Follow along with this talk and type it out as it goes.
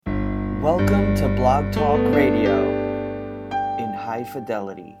Welcome to Blog Talk Radio in high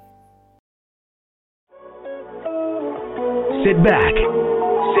fidelity. Sit back,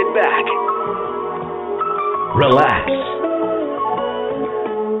 relax,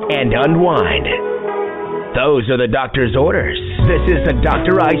 and unwind. Those are the doctor's orders. This is the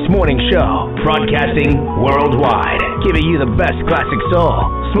Dr. Ice Morning Show, broadcasting worldwide, giving you the best classic soul,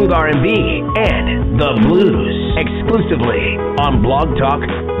 smooth R&B, and the blues, exclusively on Blog Talk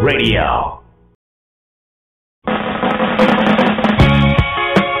Radio.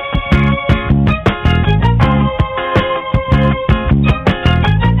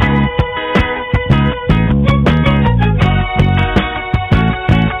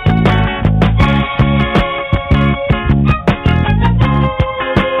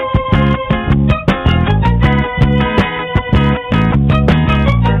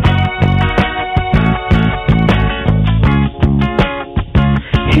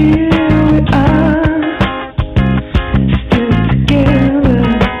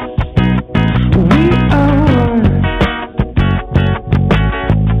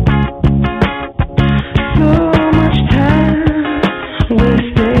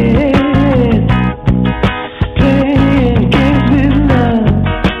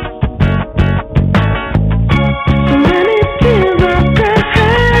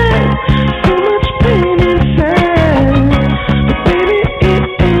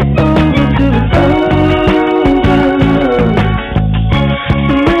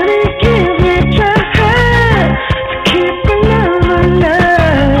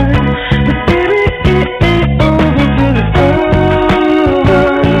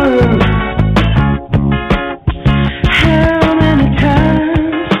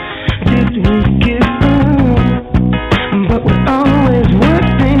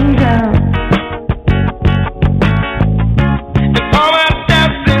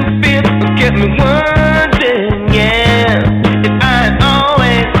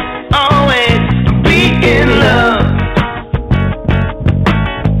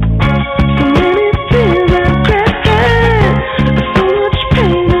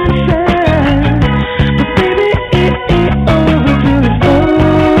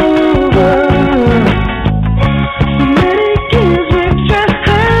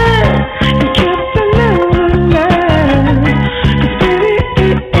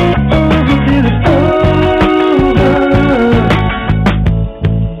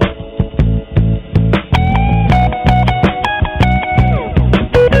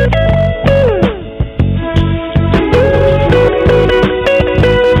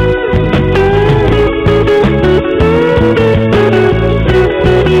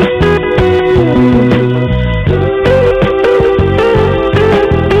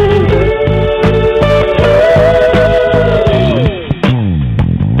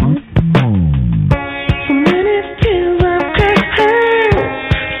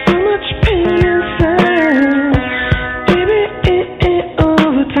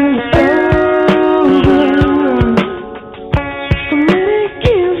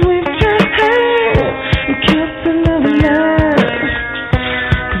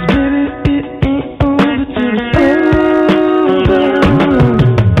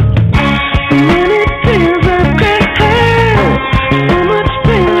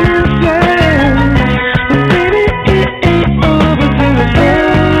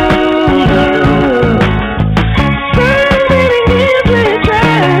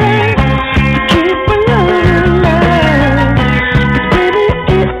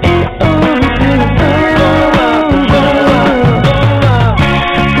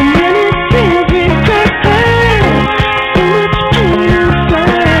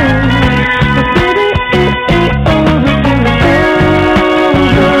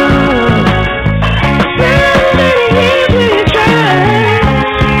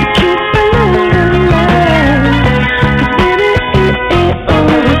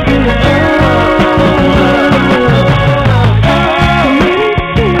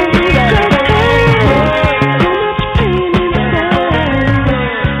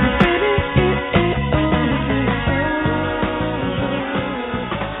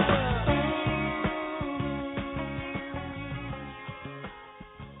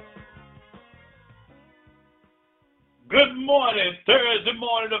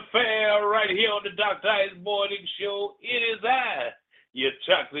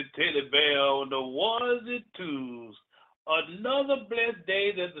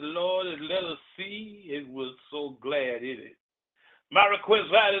 My request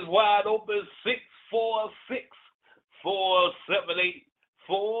line is wide open,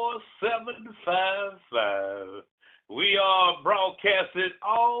 646-478-4755. We are broadcasted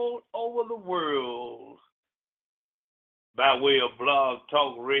all over the world by way of Blog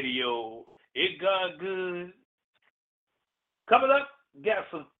Talk Radio. It got good. Coming up, got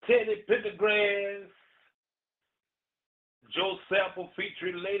some Teddy Pendergrass, Joe Sample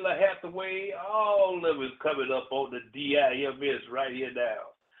featuring Layla Hathaway. All of it coming up on the DIMS right here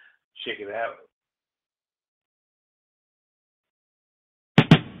now. Check it out.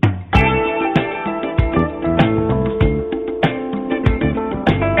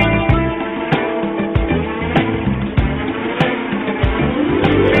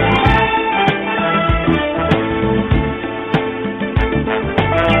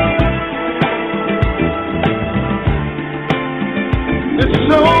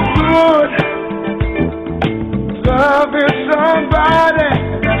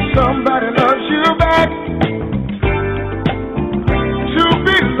 Somebody loves you back. To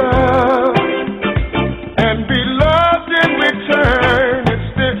be loved and be loved in return,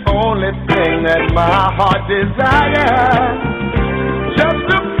 it's the only thing that my heart desires. Just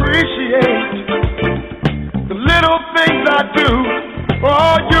appreciate the little things I do.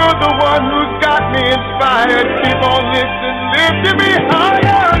 Oh, you're the one who's got me inspired. Keep on lifting me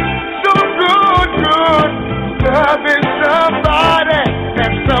higher. So good, loving somebody.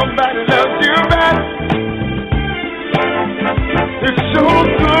 And somebody loves you back. It's so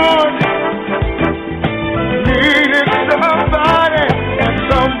good needing somebody, and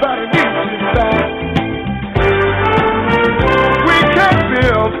somebody needs you back. We can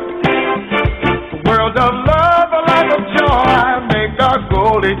build a world of love, a life of joy, make our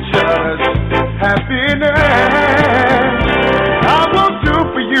goal each other's happiness. I will do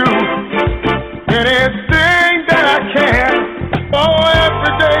for you anything that I can. Oh,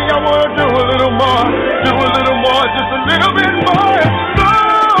 every day I want to do a little more, just a little bit more. It's so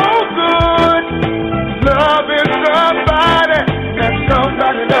good loving somebody, and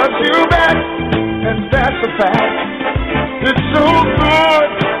somebody loves you back, and that's a fact. It's so good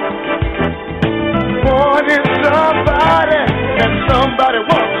wanting somebody, and somebody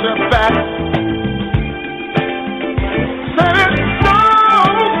wants you back. Said it's so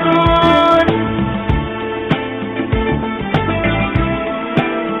good.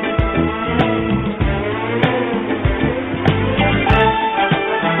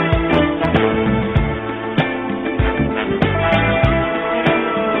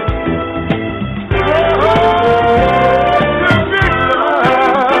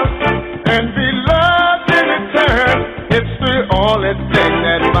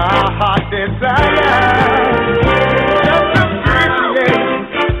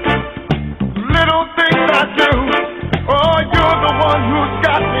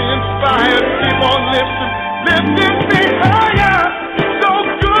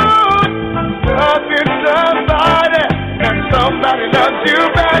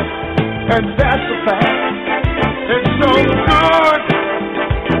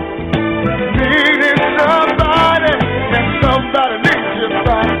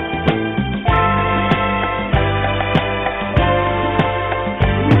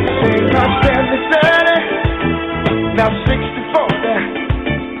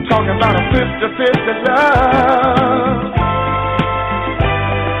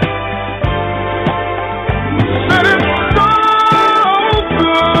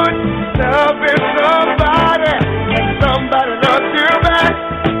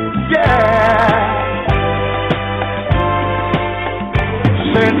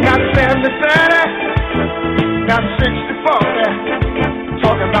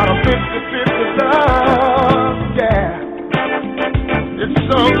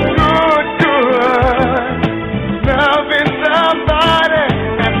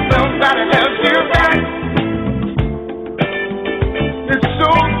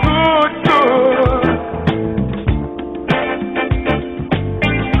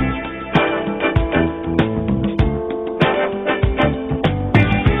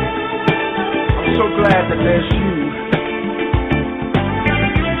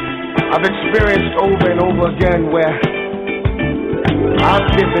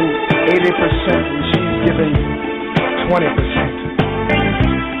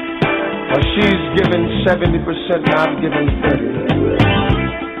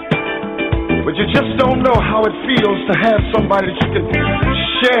 Somebody that you can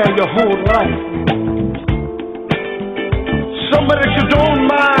share your whole life. Somebody that you don't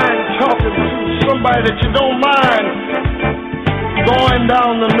mind talking to. Somebody that you don't mind going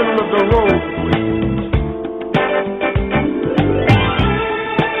down the middle of the road with.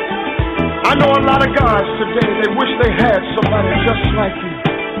 I know a lot of guys today, they wish they had somebody just like you.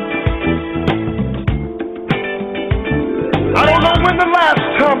 I don't know when the last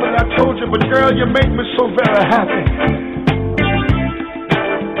time that I told you, but girl, you make me so very happy.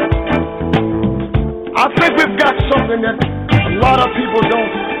 I think we've got something that a lot of people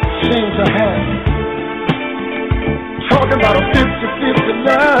don't seem to have. Talking about a 50-50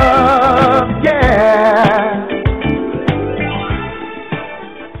 love, yeah.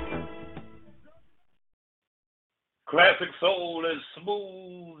 Classic soul and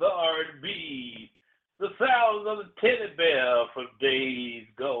smooth R&B. The sounds of the teddy bear from days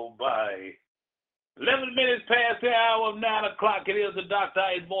gone by. 11 minutes past the hour of 9 o'clock. It is the Dr.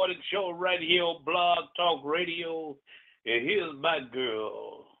 Ice Morning Show right here on Blog Talk Radio. And here's my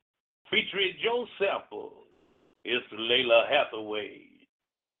girl, featuring Joe Sample. It's Layla Hathaway.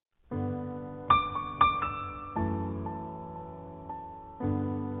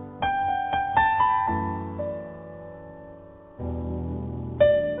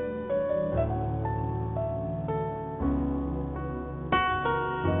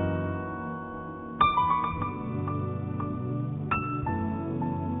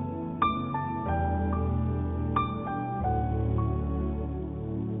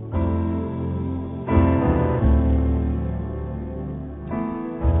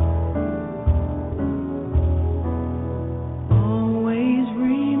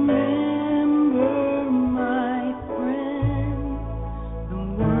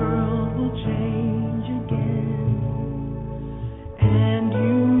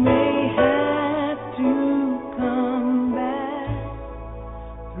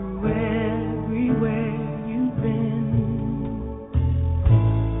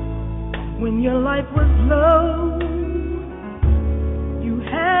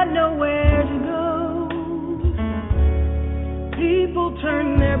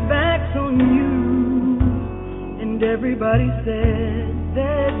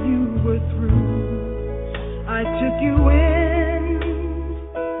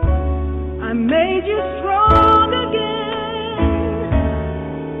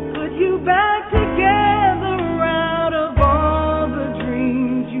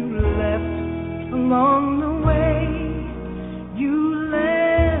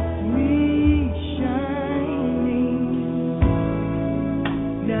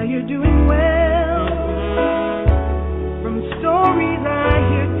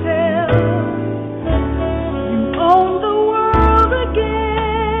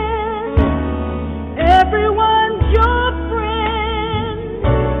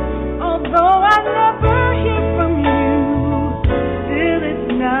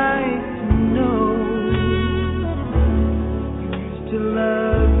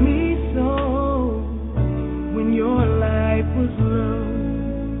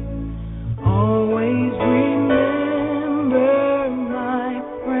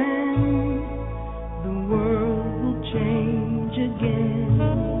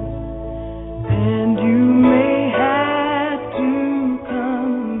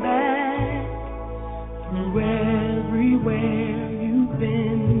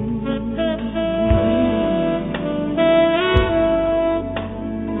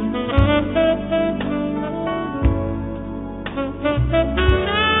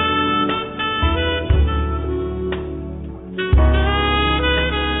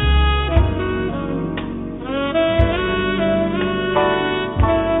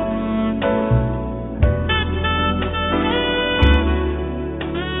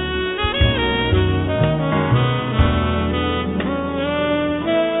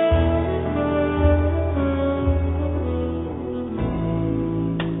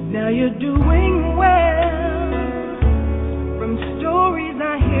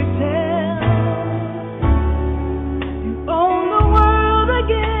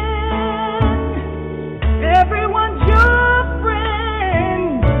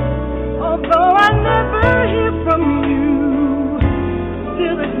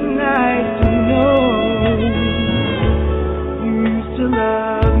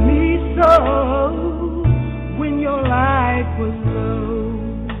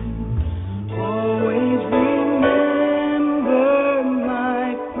 Always remember,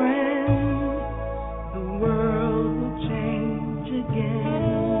 my friend.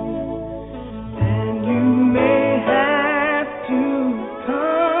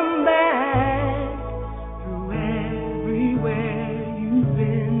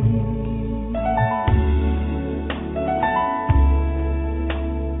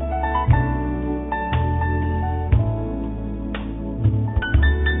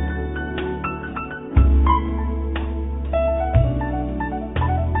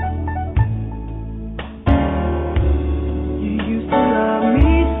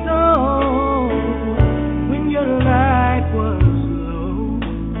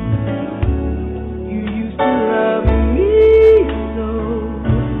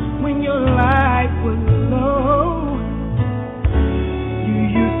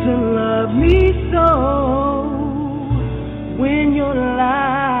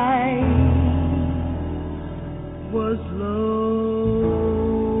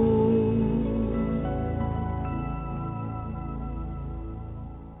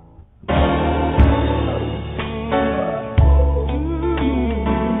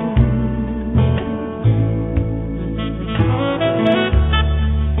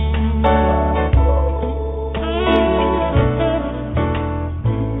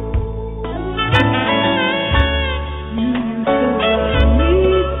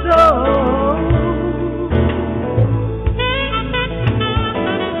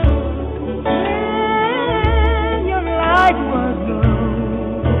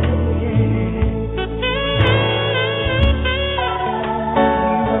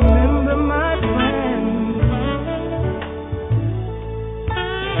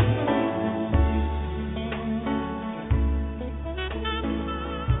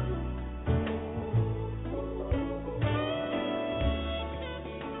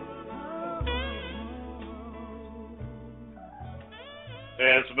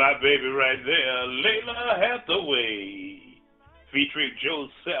 my baby right there, Layla Hathaway, featuring Joe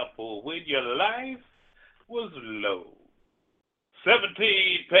Sample, When Your Life Was Low.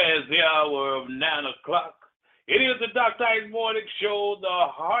 17 past the hour of 9 o'clock. It is the Dr. Ice Morning Show, the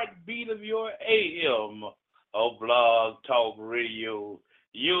heartbeat of your AM of Blog Talk Radio.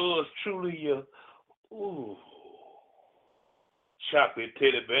 Yours truly, chocolate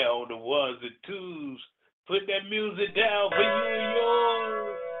teddy bear on the ones and twos. Put that music down for you and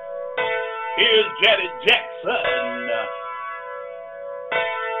yours. Here's Janet Jackson.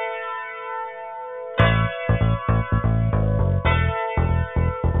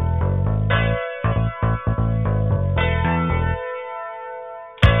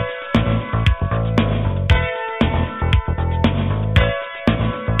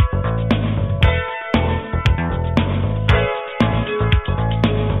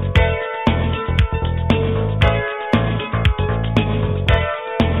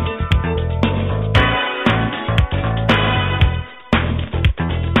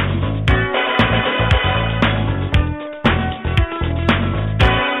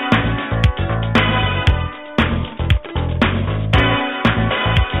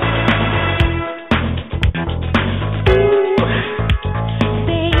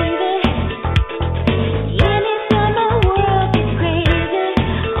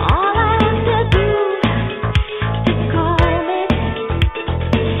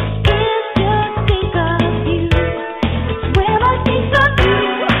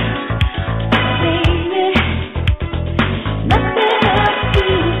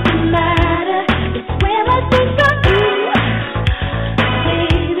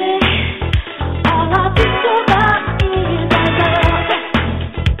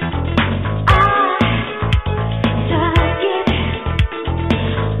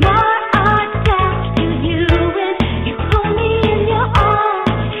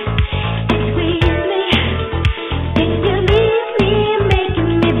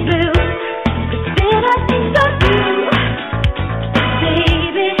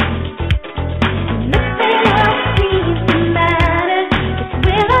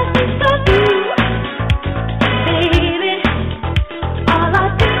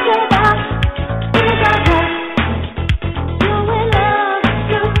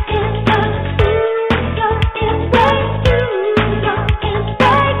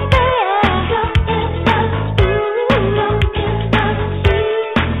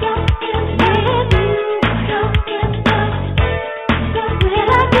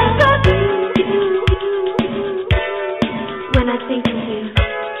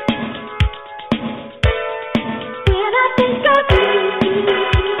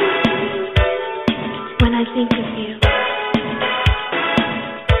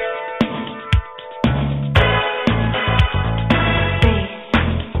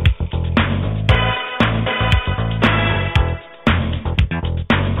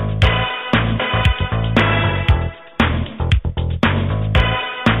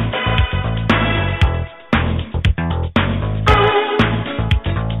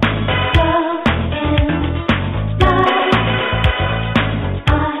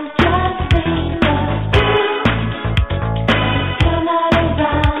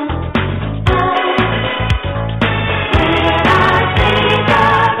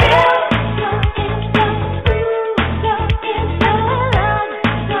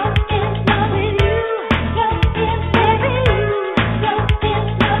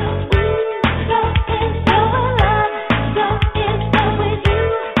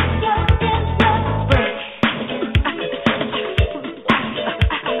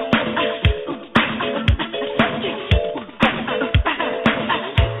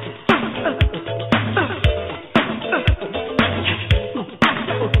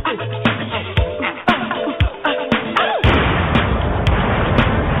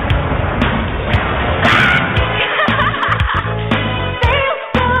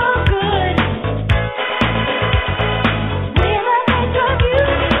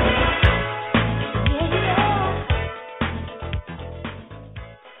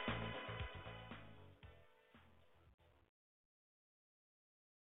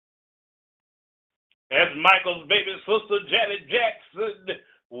 That's Michael's baby sister, Janet Jackson,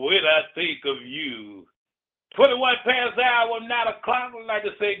 When I Think of You. 21 past the hour, 9 o'clock. I'd like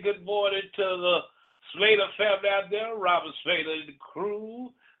to say good morning to the Slater family out there, Robert Slater and the crew.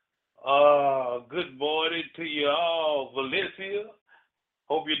 Good morning to you all, Valencia.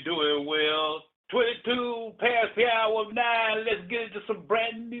 Hope you're doing well. 22 past the hour of 9. Let's get into some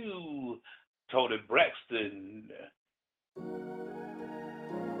brand new Tony Braxton.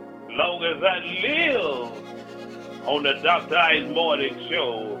 Long as I live, on the Dr. Ice Morning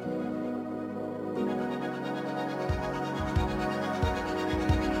Show.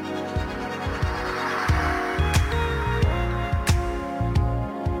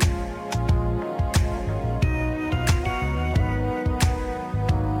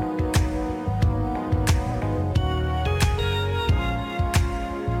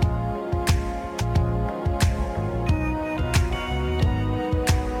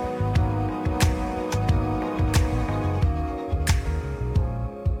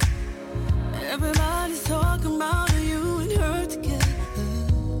 Everybody's talking about you and her together.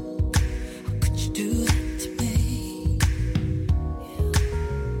 How could you do that to me? Yeah.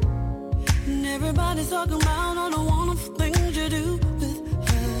 And everybody's talking about all the wonderful things you do with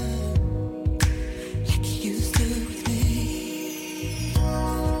her, like you used to with me.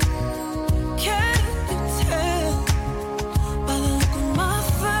 Can you tell by the look on my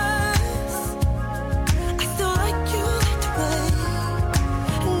face? I still like you that way.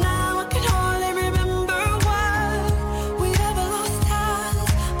 Now I can hardly remember why we ever lost touch,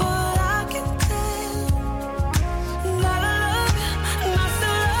 but I can tell that I love you and I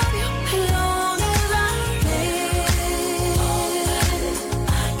still love you as long as I live.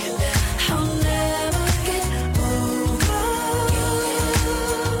 I'll never get over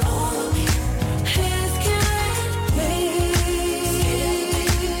his killing me.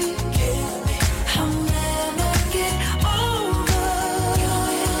 I'll never get over.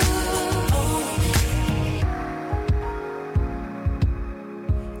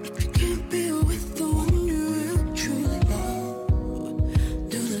 If you can't be with the one you really truly love,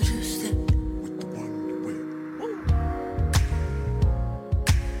 do the two-step with the one you will.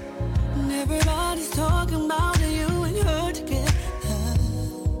 And everybody's talking about you and her together.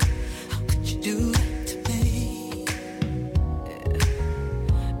 How could you do that to me?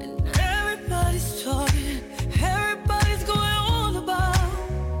 And everybody's talking, everybody's going on about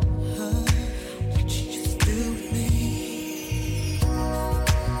her, what you used to do with me.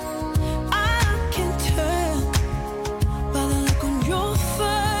 I can tell by the look on your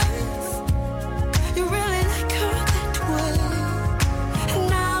face, you really like her that way. And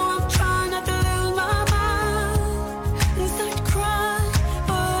now I'm trying not to lose my mind and start to cry,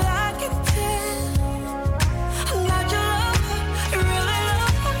 but I can tell that you love her, you really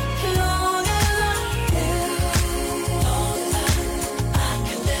love her, as long as I live.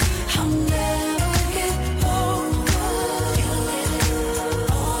 I'll never get over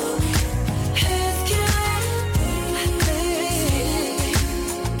his killing me.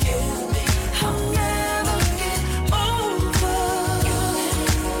 I'll never get over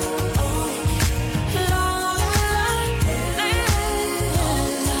long as I live.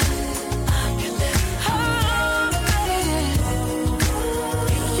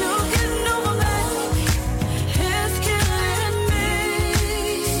 You can know that his killing me.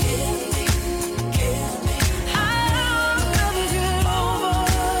 I'll never get over.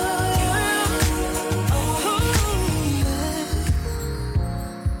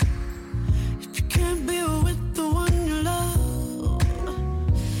 If you can't be with the one you love,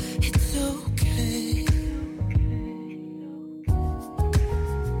 it's okay.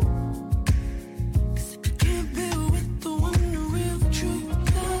 'Cause if you can't be with the one you really truly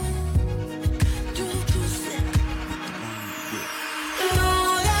love, do the two-step.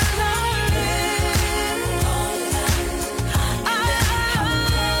 Long as I live, I'll never get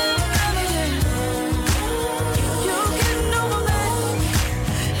over. You can know that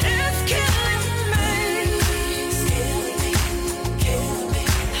it's killing me.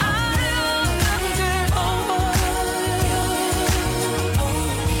 I'll never get over.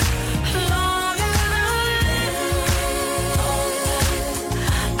 Long as I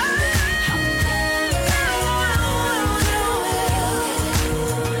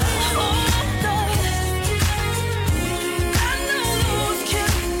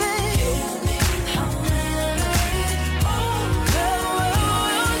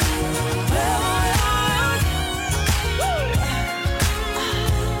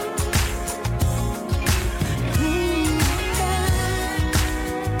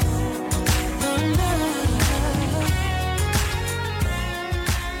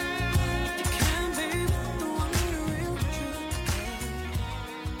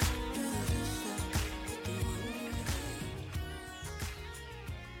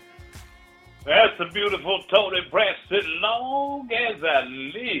That's the beautiful Tony Braxton, Long as I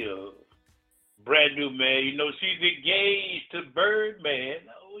Live. Brand new, man. You know, she's engaged to Birdman.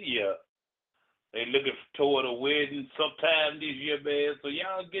 Oh, yeah. They looking toward a wedding sometime this year, man. So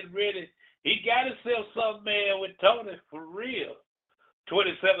y'all get ready. He got himself something, man, with Tony, for real.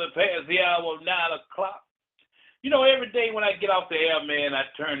 27 past the hour of 9 o'clock. You know, every day when I get off the air, man, I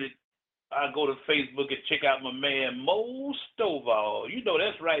go to Facebook and check out my man Mo Stovall. You know,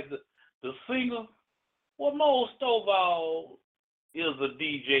 that's right, the singer. Well, Mo Stovall is a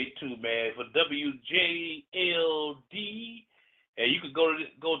DJ too, man, for WJLD. And you can go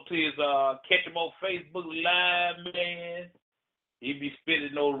to his catch him on Facebook Live, man. He be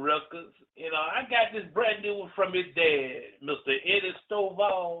spitting those records. You know, I got this brand new one from his dad, Mr. Eddie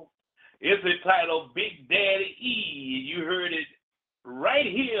Stovall. It's entitled Big Daddy E. You heard it right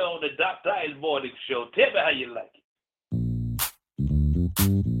here on the Dr. Ice Morning Show. Tell me how you like it.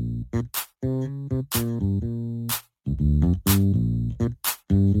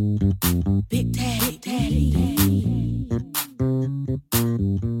 Big Daddy, Daddy.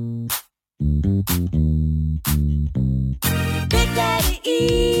 Big Daddy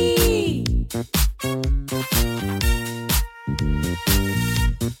E.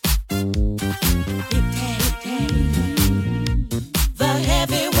 Big Daddy, Daddy. The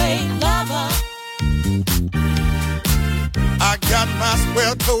heavyweight lover. I got my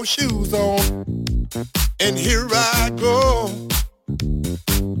square toe shoes on, and here I go.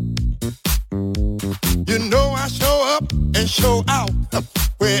 You know I show up and show out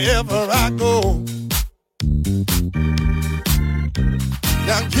wherever I go.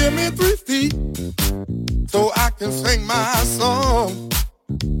 Now give me 3 feet so I can sing my song.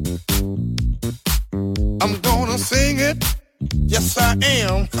 I'm gonna sing it, yes I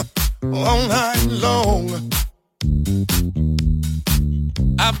am, all night long.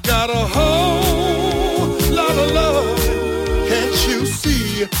 I've got a whole lot of love, can't you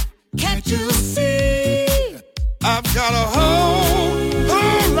see? Can't you see? I've got a whole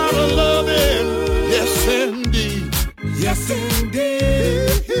lot of loving, yes indeed. Yes,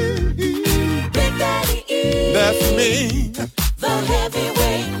 indeed. Big Daddy E. That's me. The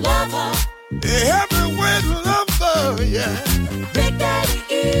heavyweight lover. The heavyweight lover, yeah. Big Daddy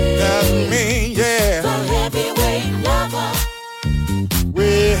E. That's me, yeah. The heavyweight lover.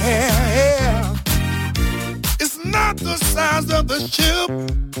 Well, it's not the size of the ship,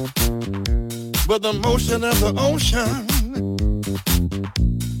 but the motion of the ocean.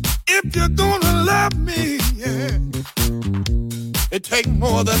 If you're gonna love me, yeah, it takes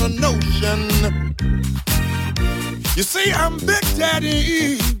more than a notion. You see, I'm Big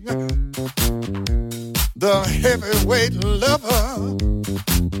Daddy, the heavyweight lover.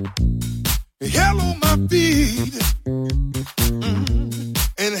 Hell on my feet,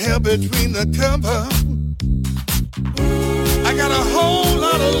 and hell between the cover. I got a whole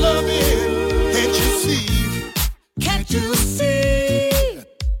lot of loving, can't you see? Can't you see?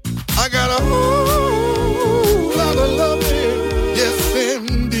 I got a whole lot of loving, yes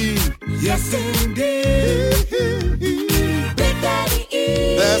indeed. Yes, indeed. Big Daddy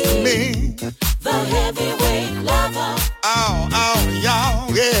E. That's me. The heavyweight lover. Oh,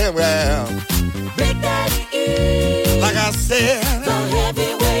 y'all, yeah, well. Big Daddy E. Like I said, The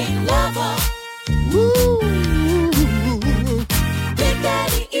heavyweight lover. woo. Big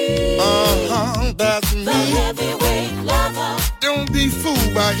Daddy E. That's The me. heavyweight lover. Don't be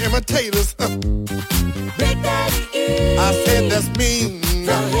fooled by imitators. Big Daddy E. I said that's me.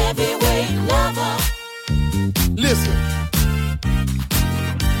 The heavyweight lover. Listen.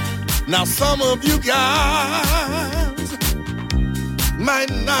 Now some of you guys might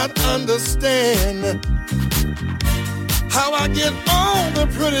not understand how I get all the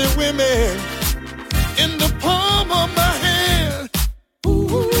pretty women in the palm of my hand.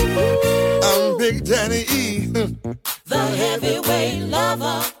 I'm Big Daddy E. The heavyweight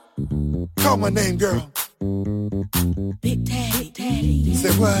lover. Call my name, girl. Big Daddy, Daddy.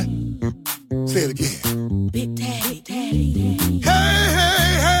 Say what? Say it again. Big Daddy, Daddy. Hey,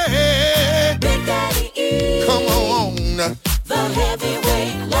 hey, hey, hey. Big Daddy E. Come on. The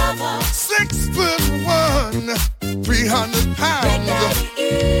heavyweight lover. 6'1", 300 Big pounds. Daddy E.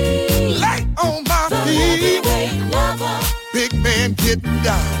 Light on my The feet. heavyweight lover. Big man getting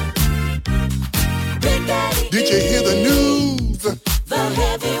down. Big Daddy Did you hear the news? The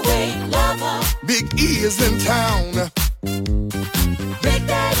heavyweight lover. Big E is in town. Big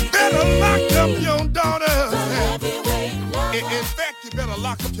Daddy Better lock up your The daughters. heavyweight lover. In fact, you better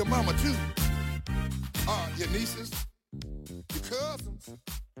lock up your mama too. Your nieces, your cousins.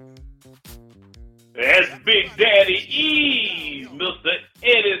 That's Big Daddy E, Mr.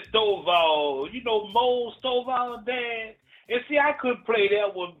 Eddie Stovall. You know Mo Stovall, Dad? And see, I couldn't play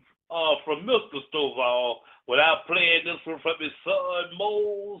that one from Mr. Stovall without playing this one from his son,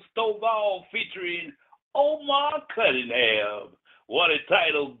 Mo Stovall, featuring Omar Cunningham. What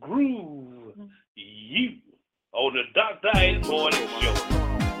entitled Groove You on the Dr. Ice Morning Show.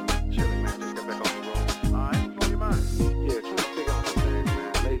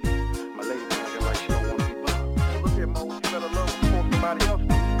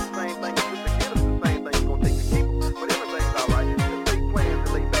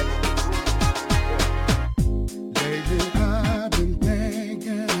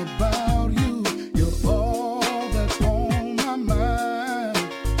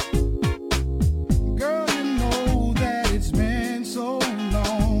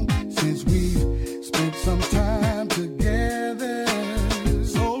 since we've spent some time together.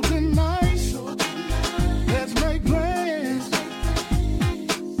 So tonight, let's make plans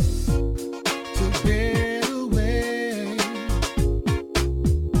to get away.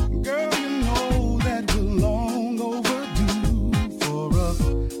 Girl, you know that we're long overdue for a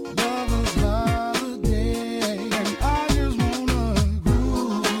lover's holiday, and I just wanna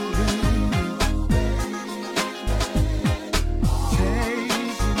groove, baby. Take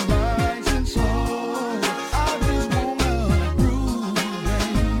it nice and slow. I just wanna groove,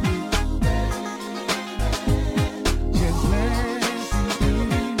 baby. Just let the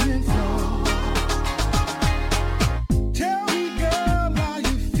evening flow. Tell me, girl, how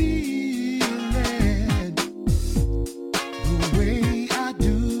you feeling the way I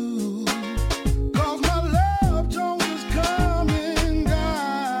do. 'Cause my love Jones is coming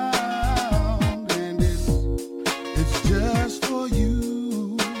down, and it's just for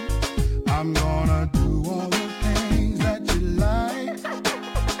you. I'm gonna do all the things that you like,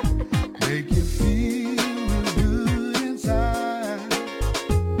 make you feel real good inside.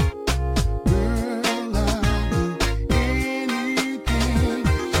 Girl, I'll do anything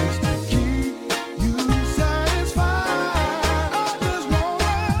just to keep you satisfied. I just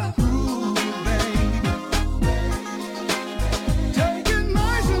wanna groove, baby. Take it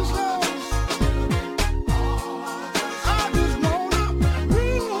nice and slow. I just wanna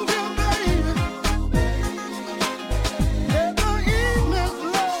groove you, baby. Let the evening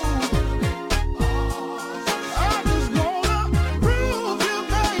flow. I just wanna groove you,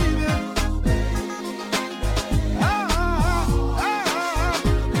 baby. I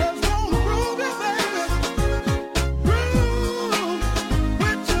just wanna groove you, baby. Groove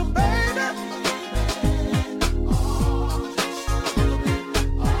with you, baby.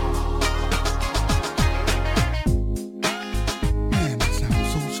 Man, that sounds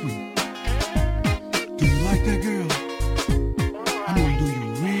so sweet. Do you like that, girl? I mean, do you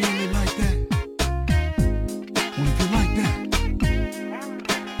really like that? Well, if you like that,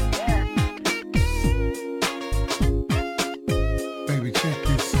 baby, check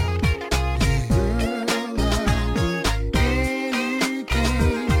this out. Yeah. Girl, I'll do anything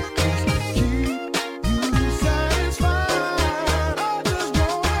just to keep you satisfied. I just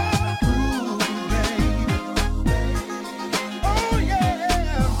wanna groove, baby. Oh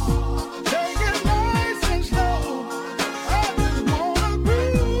yeah, take it nice and slow. I just wanna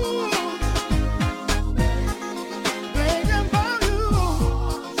groove, thinking about you.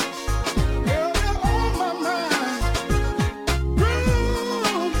 Girl, you're on my mind.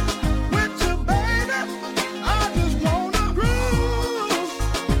 Groove with you, baby. I just wanna groove.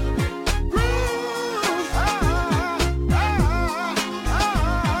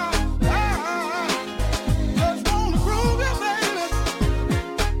 Just wanna groove you, baby.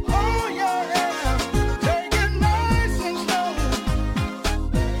 Oh yeah, take it nice and slow.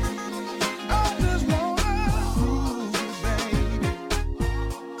 I just wanna groove you, baby.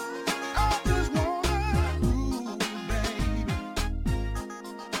 I just wanna groove you, baby.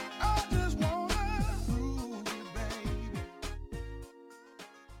 I just wanna groove you, baby.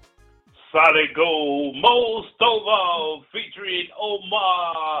 Solid Gold, Mo Stovall featuring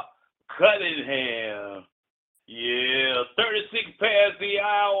Omar Cunningham. Yeah, 36 past the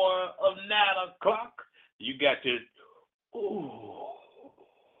hour of 9 o'clock. You got your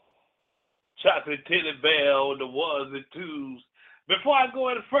chocolate teddy bear on the ones and twos. Before I go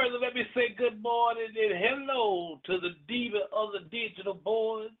any further, let me say good morning and hello to the diva of the digital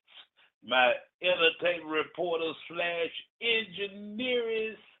boards, my entertainment reporter /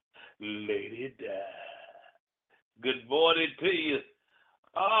 engineerist, Lady Di. Good morning to you.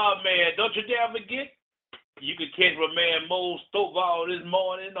 Oh, man, don't you dare forget, you can catch my man Mo Stovall this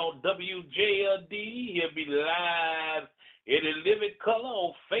morning on WJLD. He'll be live in a living color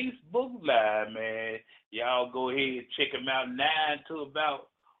on Facebook Live, man. Y'all go ahead and check him out 9 to about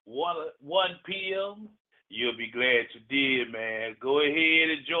 1 p.m. You'll be glad you did, man. Go ahead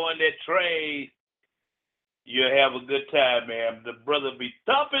and join that trade. You'll have a good time, man. The brother be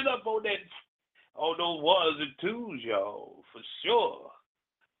thumping up on those ones and twos, y'all, for sure.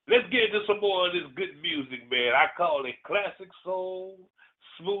 Let's get into some more of this good music, man. I call it classic soul,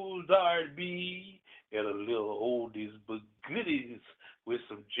 smooth R&B, and a little oldies but goodies with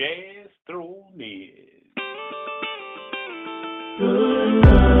some jazz thrown in.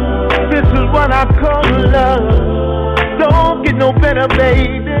 This is what I call love. Don't get no better,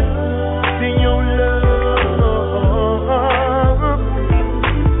 baby, than your love.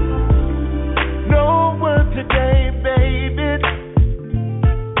 No one today, baby,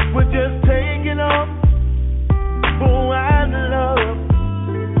 we're just taking off for our love.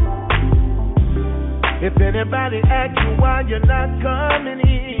 Anybody ask you why you're not coming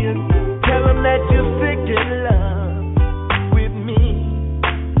in, tell them that you're sick in love with me.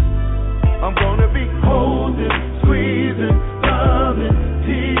 I'm gonna be holding, squeezing, loving,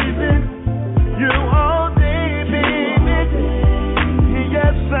 teasing you all day, baby.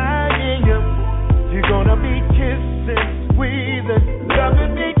 Yes, I am. You're gonna be kissing, squeezing,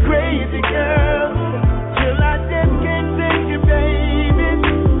 loving me crazy, girl, till I just can't take you, baby.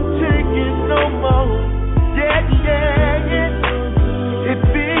 Take it no more. Yeah, yeah, yeah. It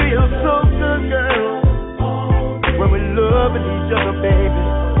feels so good, girl, when we're loving each other, baby.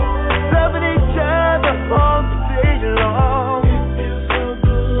 Loving each other all day long.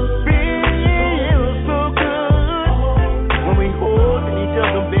 Feels so good when we holding each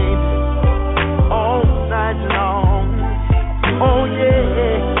other, baby, all night long. Oh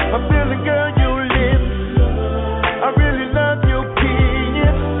yeah, I feel the girl you live. I really love your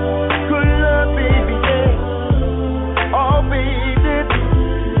kiss. Good love, baby, yeah. Oh baby,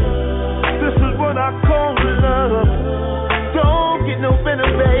 this is what I call love. Don't get no better,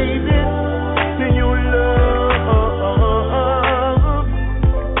 baby, than your love.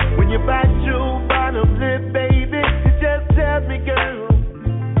 When you bite your bottom lip, baby, it just tells me, girl,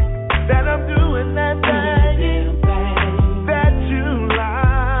 that I'm doing that thing that you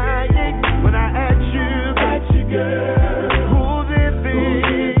like. When I ask you, girl, who this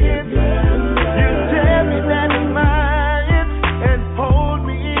is, you tell me that it's mine and hold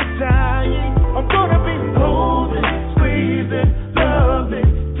me tight. I'm gonna be holding, squeezing, loving,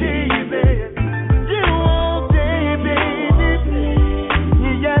 teasing you all day, baby.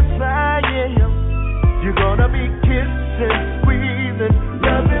 Yes, I am. You're gonna be kissing, squeezing,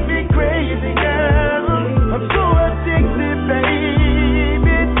 loving me crazy, girl. I'm so addicted,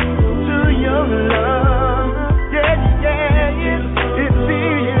 baby, to your love. Yeah, yeah, yeah. It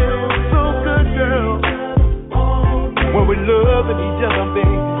feels so good, girl, when we're loving each other,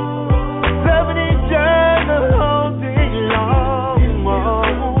 baby. Loving each other all day long.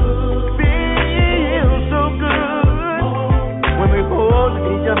 Feels so good when we're holding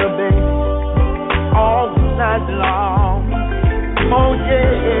each other, baby, all night long. Oh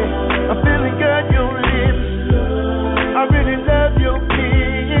yeah, I'm feeling good, your lips. I really love your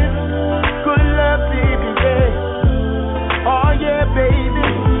kiss. Good love, baby, yeah. Oh yeah, baby,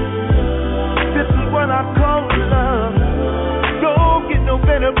 this is what I call love. Don't get no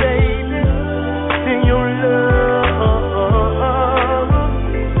better, baby, than your love.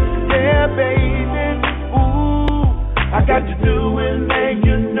 Yeah, baby, ooh, I got to do it, make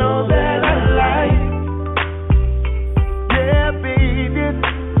you know that I like. Yeah, baby,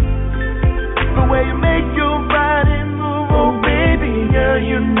 the way you make your body move, oh baby, girl,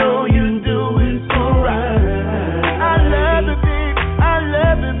 you know you do it so right. I love it, baby, I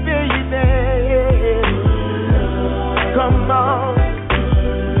love it, baby. Come on,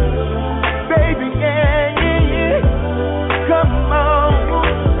 baby, yeah, yeah, yeah. Come on,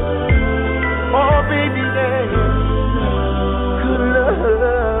 oh baby, yeah. Good love.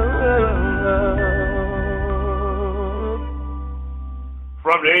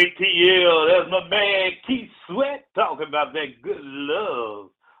 From the ATL, there's my man Keith Sweat talking about that good love.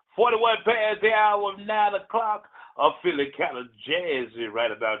 41 past the hour of 9 o'clock. I'm feeling kind of jazzy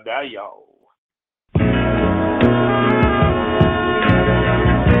right about now, y'all.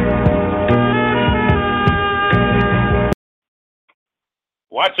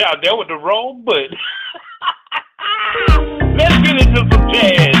 Watch out there with the wrong button. Let's get into some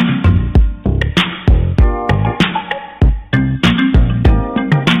jazz.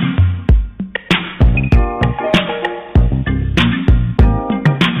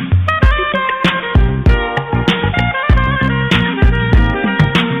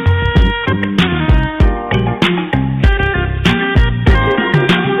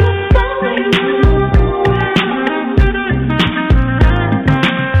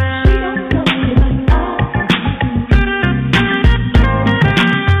 She don't know me like I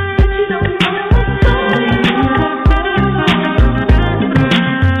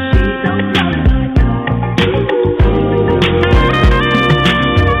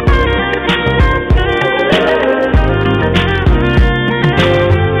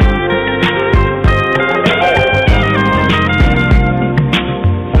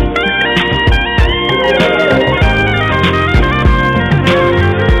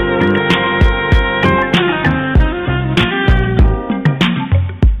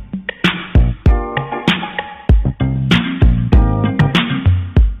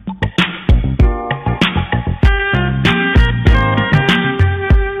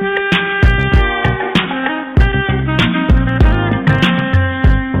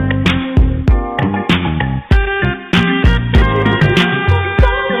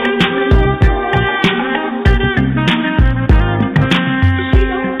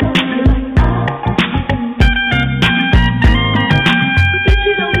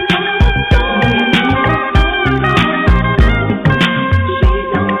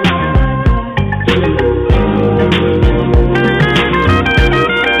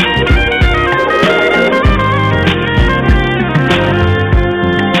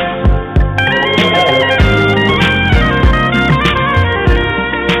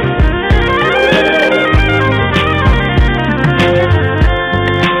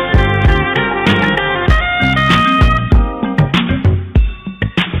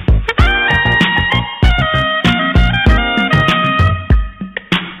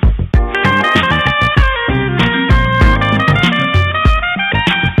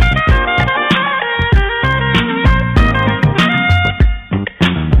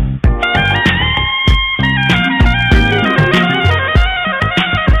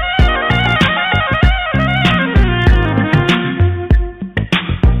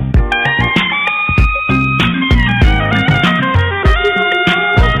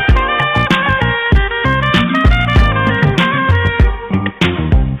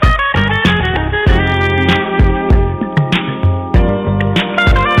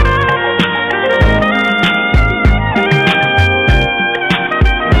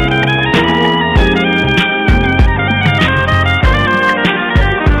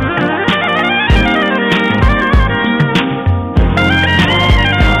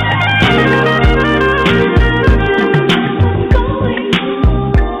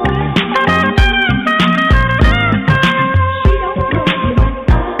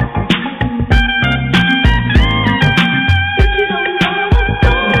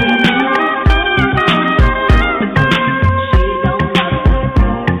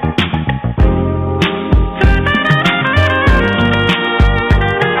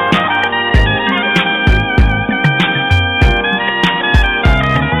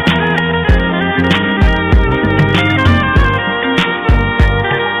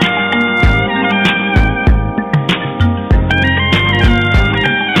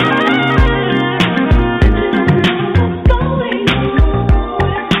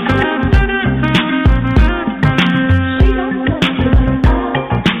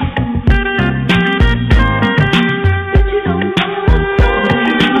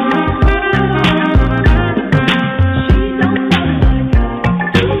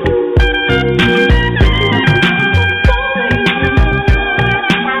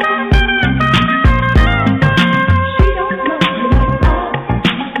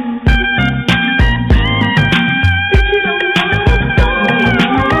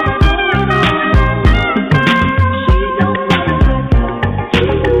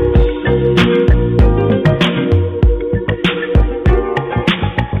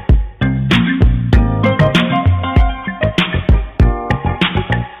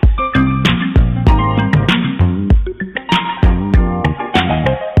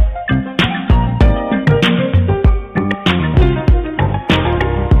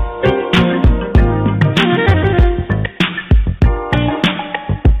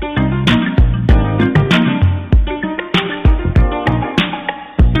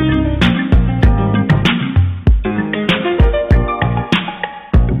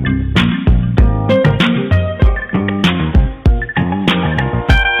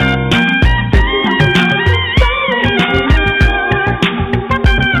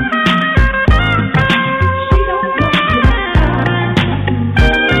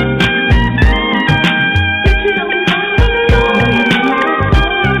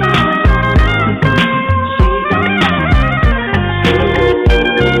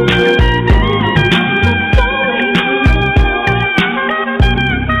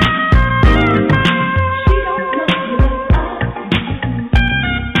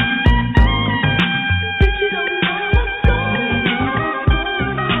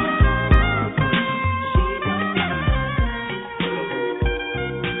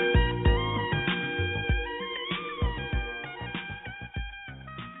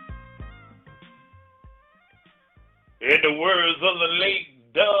the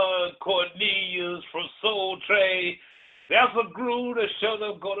late Doug Cornelius from Soul Train. That's a groove that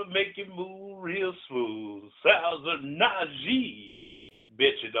sure gonna make you move real smooth. Sounds of Najee.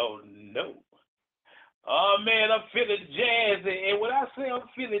 Bet you don't know. Oh man, I'm feeling jazzy. And when I say I'm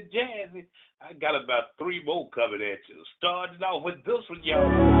feeling jazzy, I got about 3 more coming at you. Starting off with this one,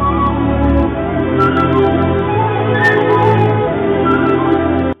 y'all.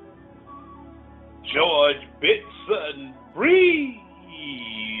 George Benson, Breeze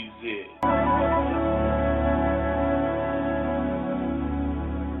It.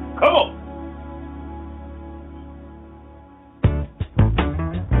 Come on.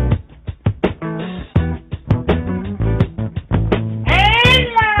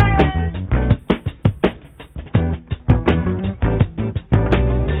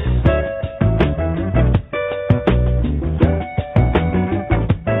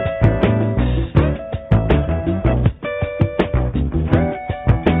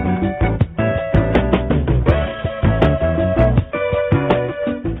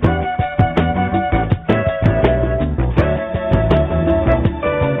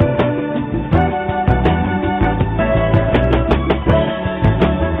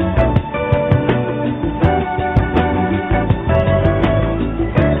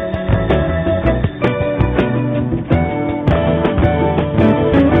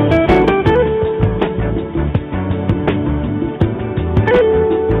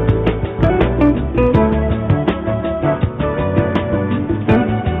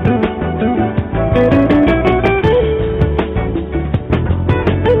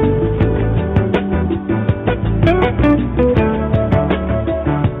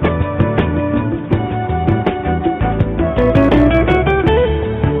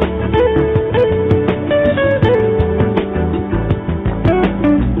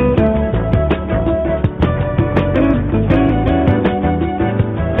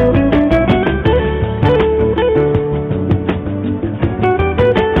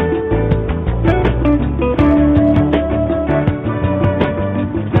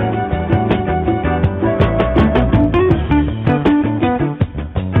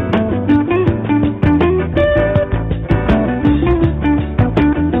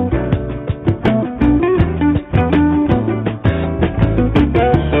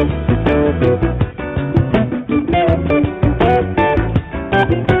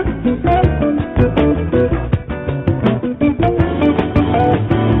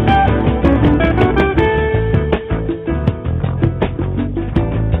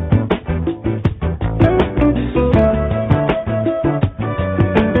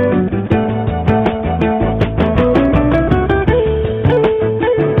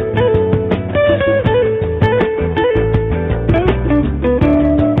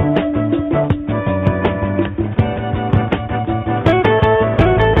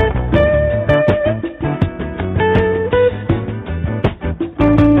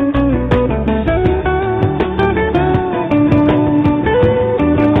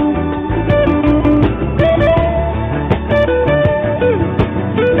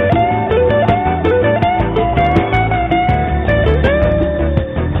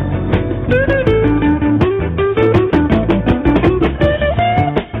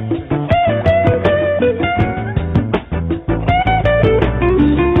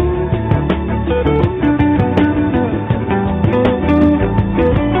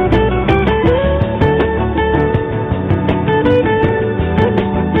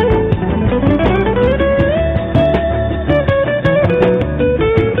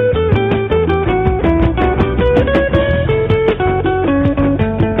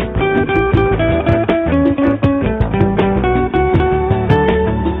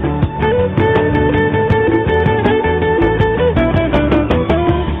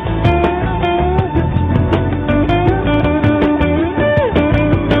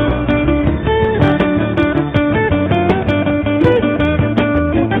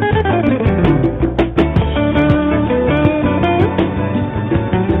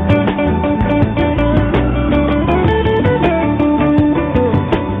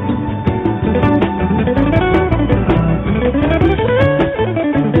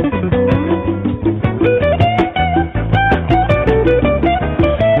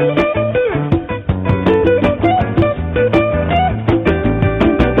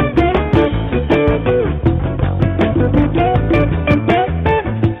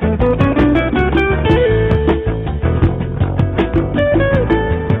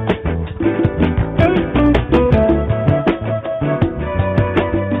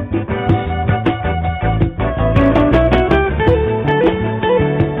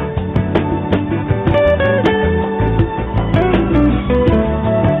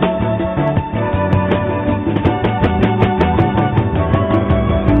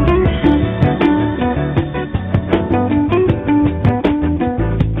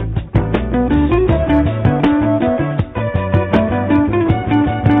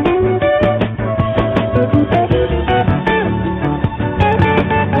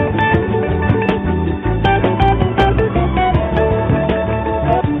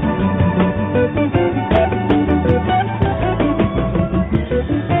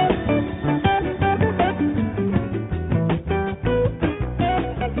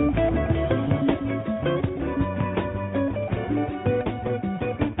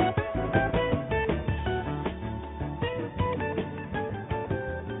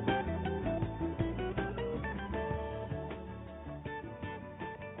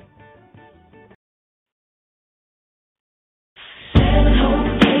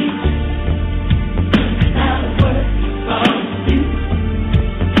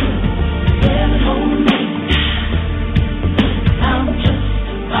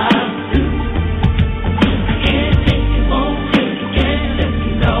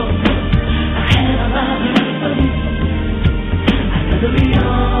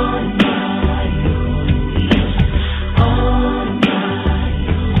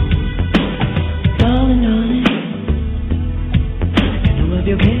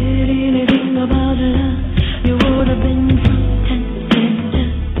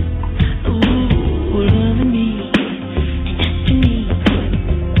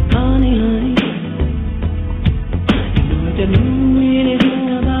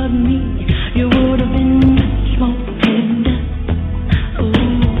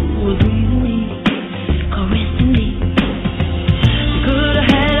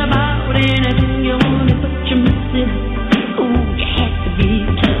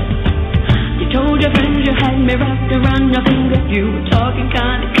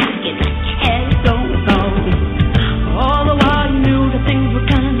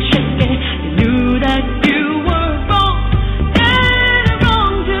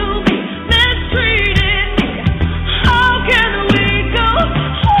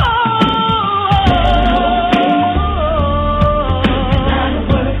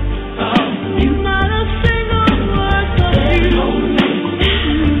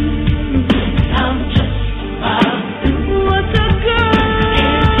 What's a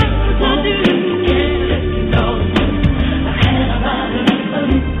girl?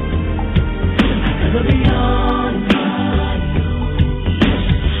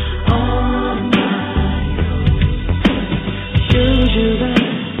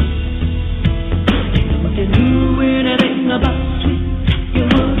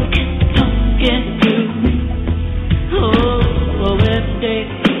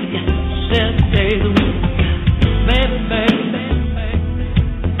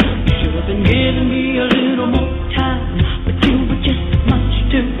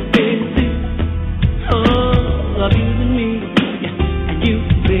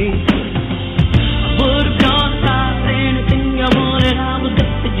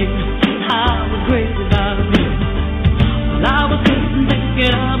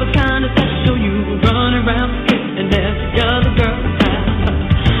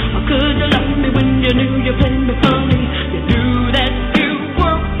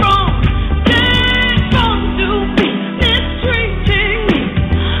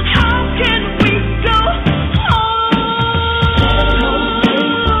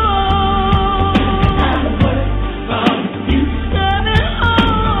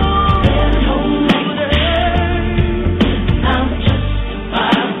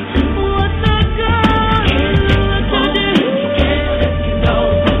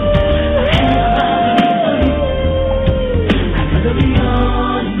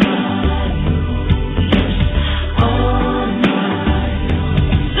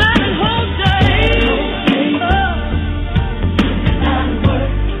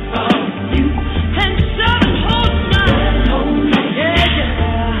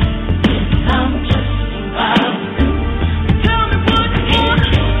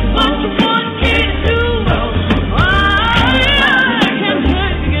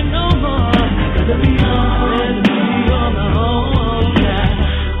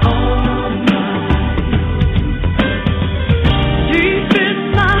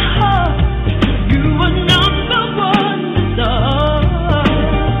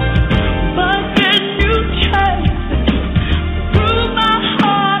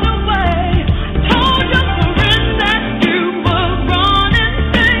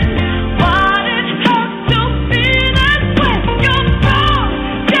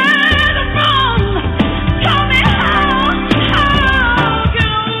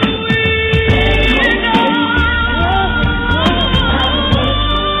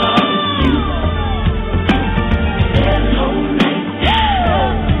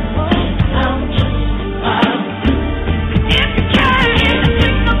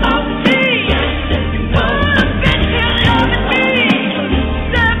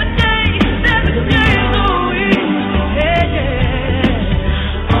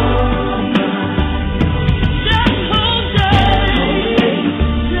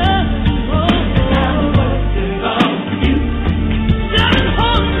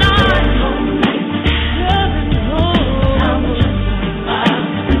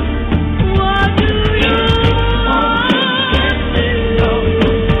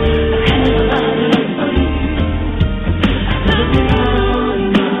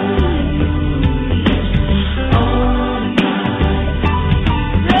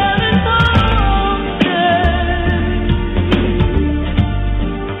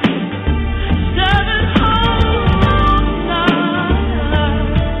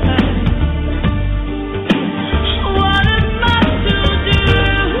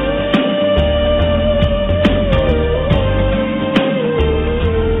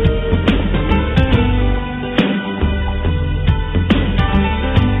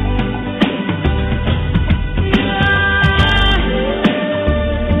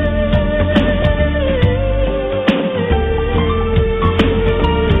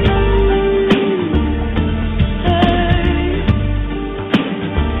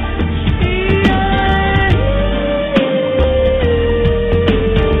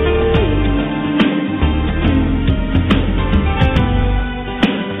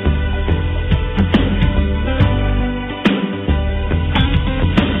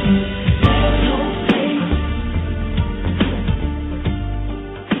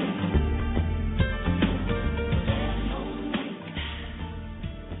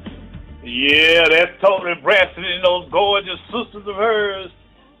 Yeah, that's Tony Braxton and those gorgeous sisters of hers.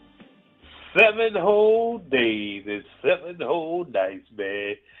 7 whole days and 7 whole nights,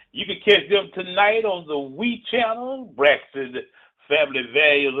 man. You can catch them tonight on the WE channel, Braxton Family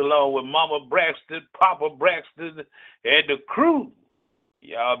Values, along with Mama Braxton, Papa Braxton, and the crew.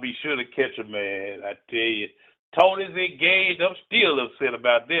 Y'all be sure to catch them, man. I tell you, Tony's engaged. I'm still upset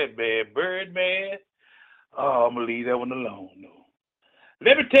about that, man. Birdman. Oh, I'm going to leave that one alone, though.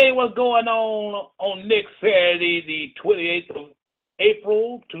 Let me tell you what's going on next Saturday, the 28th of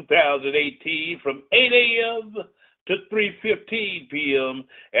April 2018, from 8 a.m. to 3:15 p.m.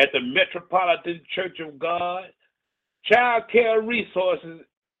 at the Metropolitan Church of God. Child Care Resources,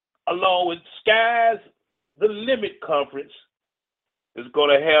 along with Sky's the Limit Conference, is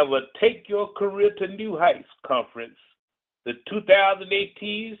going to have a Take Your Career to New Heights conference. The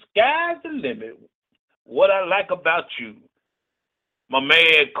 2018 Sky's the Limit. What I Like About You. My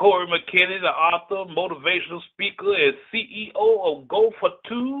man Corey McKinney, the author, motivational speaker, and CEO of Go for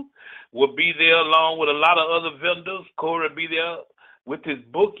Two, will be there along with a lot of other vendors. Corey will be there with his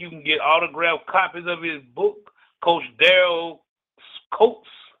book. You can get autographed copies of his book, Coach Daryl Coates,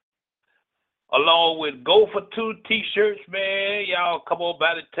 along with Go for Two t-shirts, man. Y'all come on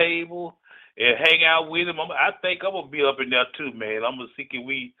by the table and hang out with him. I think I'm going to be up in there too, man. I'm going to see can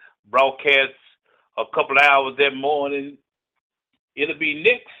we broadcast a couple of hours that morning. It'll be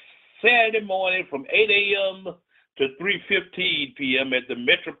next Saturday morning from 8 a.m. to 3:15 p.m. at the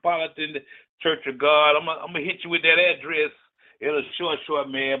Metropolitan Church of God. I'm gonna hit you with that address in a short,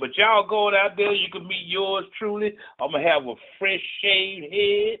 man. But y'all going out there, you can meet yours truly. I'm gonna have a fresh shaved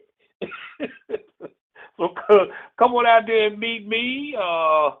head. So come on out there and meet me.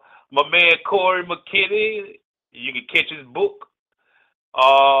 My man Corey McKinney. You can catch his book.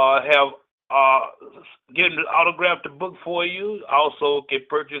 Get him to autograph the book for you. Also can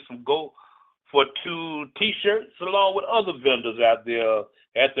purchase some Go for Two t-shirts along with other vendors out there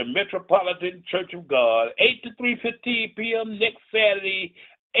at the Metropolitan Church of God, 8 to 3:15 p.m. next Saturday,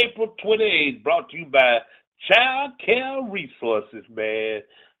 April 28th, brought to you by Child Care Resources, man.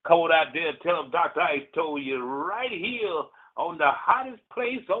 Come on out there and tell them Dr. Ice told you right here on the hottest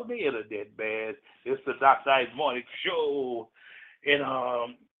place on the internet, man. It's the Dr. Ice Morning Show. And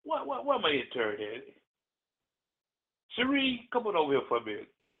what am I intern at? Cherie, come on over here for a minute.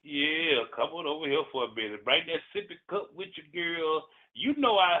 Yeah, come on over here for a minute. Bring that sippy cup with you, girl. You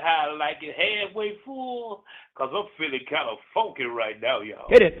know how I like it halfway full, because I'm feeling kind of funky right now, y'all.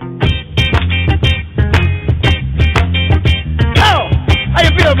 Hit it. Oh, how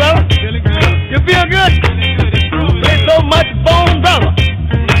you feel, brother? Feeling good. You feel good? Feeling good. It's groovy. Play so much bone, brother.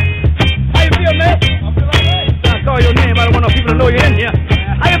 How you feel, man? I feel all right. I call your name. I don't want no people to know you're in here.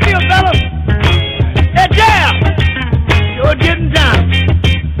 How you feel, fella? That jam! You're getting down.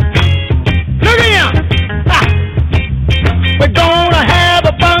 Look at him! Ah. We're gonna have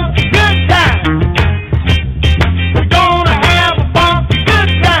a funky good time. We're gonna have a funky good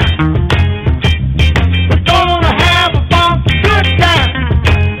time. We're gonna have a funky good time.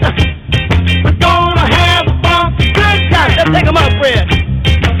 We're gonna have a funky good time. Let's take 'em out, Fred.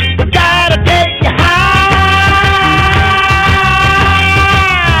 We gotta take you high.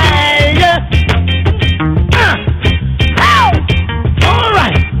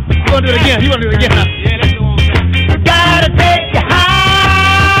 Do it again. You want to do it again, huh? Yeah, let's go on. We gotta take you high.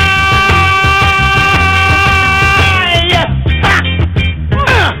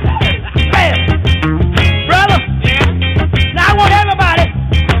 Brother. Yeah. Now I want everybody.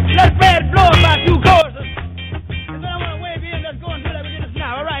 Let's blow about 2 choruses. And then I want to wave in. Let's go and do that with this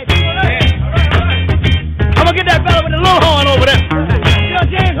now. All right. Yeah. All right. I'm gonna get that fella with the little horn over there. You know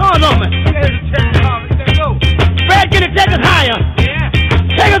James Horn on me. Fred, get it. Take us higher.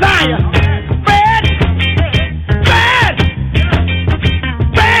 Take us higher. Fred! Fred!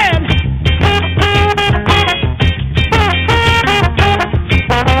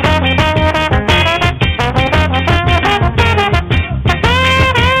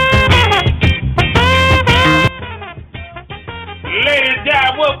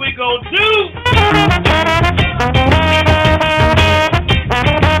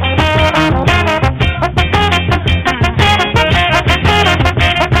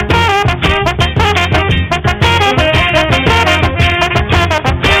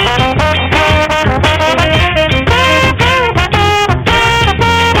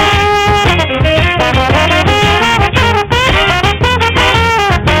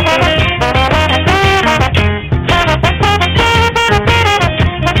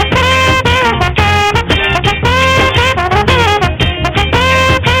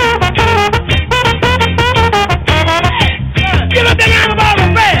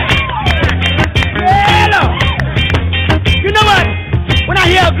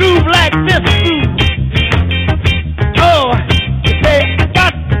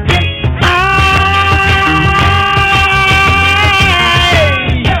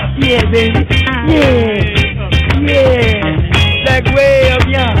 baby. Yeah. Like way up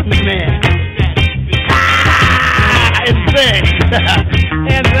young, man. And sing.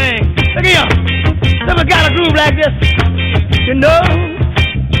 And sing. Look at y'all. Never got a groove like this. You know.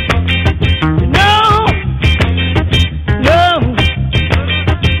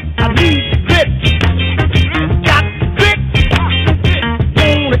 I need grit. Got grit.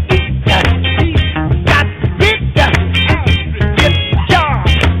 Wanna eat that. Got grit. Get the job.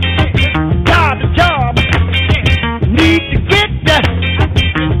 Got the job. Need to get that.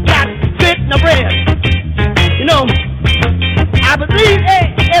 Got grit in the bread. You know, I believe, hey,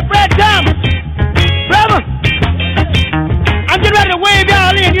 Brad Thomas, brother, I'm getting ready to wave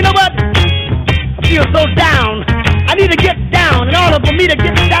y'all in. You know what? I feel so down. I need to get down. In order for me to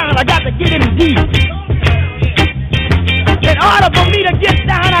get down, I got to get in deep. In order for me to get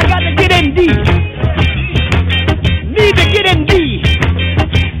down, I got to get in deep. Need to get in deep.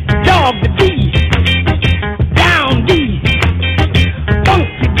 Dog the D. Down D.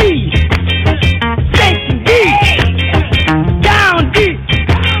 Funky D. Station D. Down D.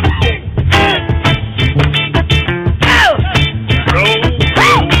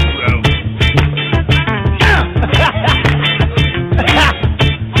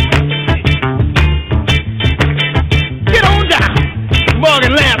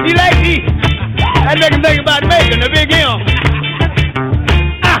 Morgan Lamb, he like me. I make him think about making the big M.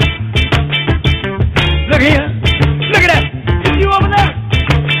 Look here. Look at that. Is you over there?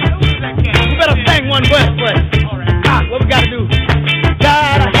 We better sing one verse first. What we gotta do?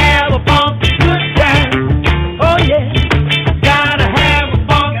 Gotta have a funky good time. Oh yeah. Gotta have a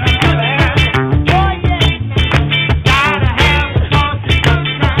funky good time. Oh yeah. Gotta have a funky good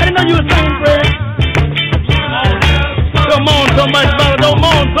time. I didn't know you were singing, Fred. Don't moan so much, brother. Don't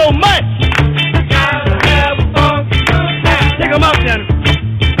moan so much. Gotta have a funky good time. Take 'em up, then.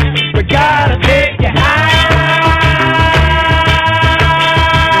 We gotta take you high.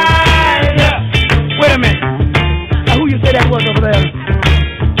 Wait a minute. Now, who you say that was over there?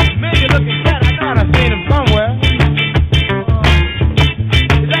 Man, you looking cat. I thought I seen him somewhere.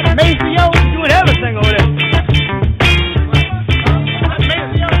 Is that Maceo? He's doing everything over there.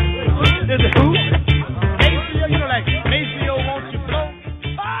 Maceo? Is it who? Maceo? You know, like Maceo wants you blow?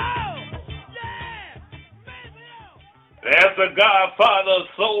 Oh! Yeah! Maceo! That's the Godfather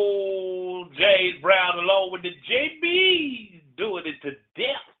Soul J. Brown along with the JBs doing it to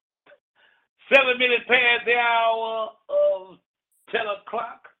death. 7 minutes past the hour of 10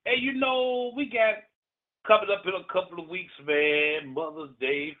 o'clock. And you know, we got coming up in a couple of weeks, man, Mother's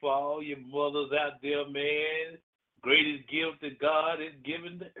Day for all your mothers out there, man. Greatest gift that God has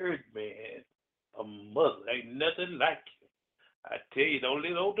given the earth, man. A mother. Ain't nothing like you. I tell you,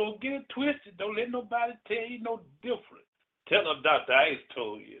 don't get it twisted. Don't let nobody tell you no different. Tell them Dr. Ice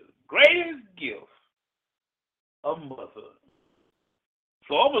told you. Greatest gift, a mother.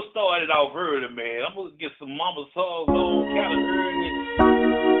 So I'm going to start it off early, man. I'm going to get some mama songs on kind of early.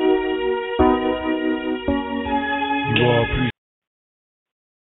 You all appreciate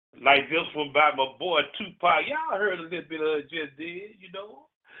Like this one by my boy Tupac. Y'all heard a little bit of it just did, you know.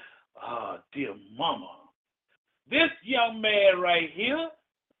 Ah, dear mama. This young man right here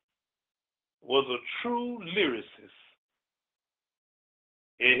was a true lyricist.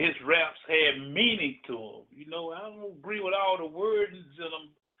 And his raps had meaning to them. You know, I don't agree with all the words in them,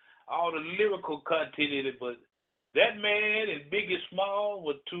 all the lyrical content in it, but that man and Biggie Small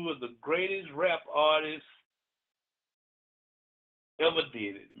were two of the greatest rap artists ever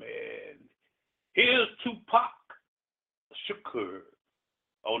did it, man. Here's Tupac Shakur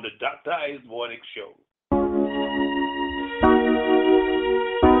on the Dr. Ice Morning Show.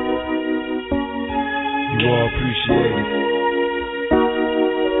 You all appreciate it.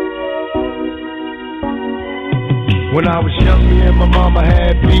 When I was young, me and my mama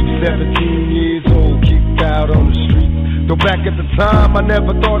had beef, 17 years old, kicked out on the street. Though back at the time, I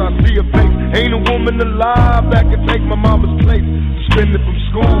never thought I'd see her face. Ain't a woman alive that could take my mama's place. Suspended from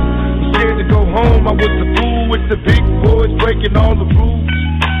school, was scared to go home. I was the fool with the big boys, breaking all the rules.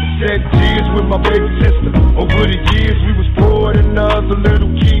 Shed tears with my baby sister. Over the years, we was poor than other little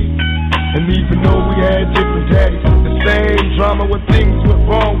kids. And even though we had different daddies, the same drama when things went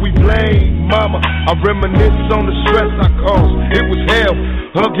wrong, we blame mama. I reminisce on the stress I caused. It was hell,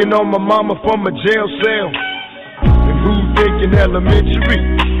 hugging on my mama from a jail cell. And who thinking elementary?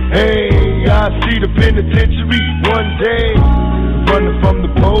 Hey, I see the penitentiary one day. Running from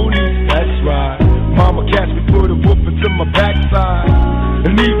the police, that's right. Mama catch me, put a whooping to my backside.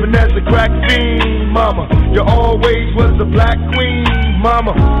 And even as a crack fiend, mama, you always was the black queen,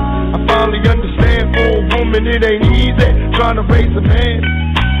 mama. I finally understand for a woman it ain't easy trying to raise a man.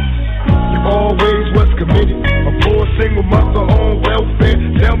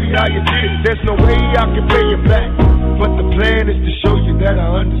 There's no way I can pay you back, but the plan is to show you that I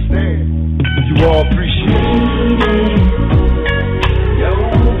understand. You all appreciate it.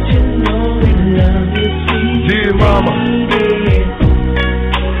 Don't you know we love you, sweet dear mama.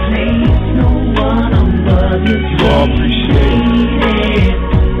 Place no one above you. You all appreciate it.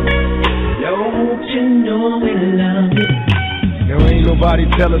 Don't you know we love you. Now ain't nobody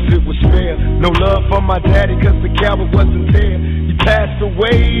tell us it was fair. No love for my daddy cause the coward wasn't there. He passed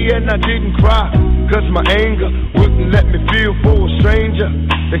away and I didn't cry, cause my anger wouldn't let me feel for a stranger.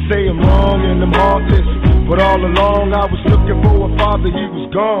 They say I'm wrong and I'm heartless, but all along I was looking for a father, he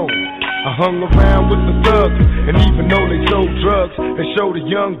was gone. I hung around with the thugs, and even though they sold drugs, they showed a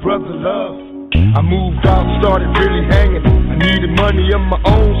young brother love. I moved out, started really hanging. I needed money of my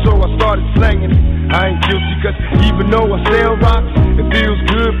own, so I started slanging it. I ain't guilty cause even though I sell rocks, it feels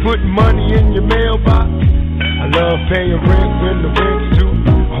good putting money in your mailbox. I love paying rent when the rent's due.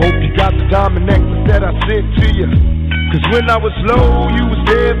 I hope you got the diamond necklace that I sent to you, cause when I was low, you was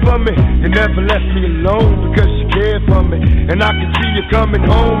there for me. You never left me alone because you cared for me. And I can see you coming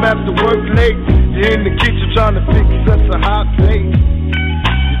home after work late. You're in the kitchen trying to fix us a hot plate.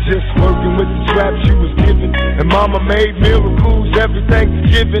 You're just working with the scraps you was given, and mama made miracles every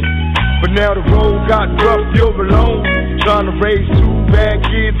Thanksgiving. But now the road got rough, you're alone. You're trying to raise 2 bad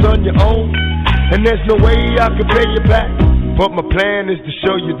kids on your own, and there's no way I can pay you back, but my plan is to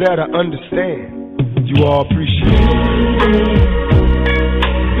show you that I understand. You all appreciate it.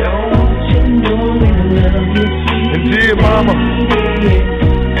 Don't you know we love you, sweet and dear mama.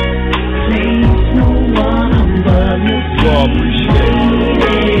 Please no one above you. You all appreciate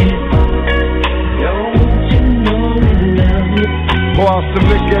it. Don't you know we love you. Pour out some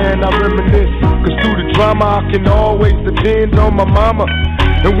liquor and I reminisce, cause through the drama I can always depend on my mama.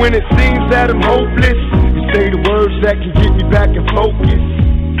 And when it seems that I'm hopeless, you say the words that can get me back in focus.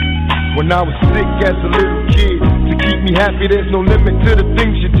 When I was sick as a little kid, to keep me happy there's no limit to the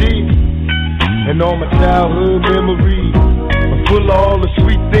things you did. And all my childhood memories are full of all the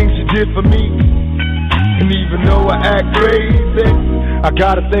sweet things you did for me. And even though I act crazy, I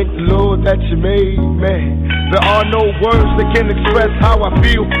gotta thank the Lord that you made me. There are no words that can express how I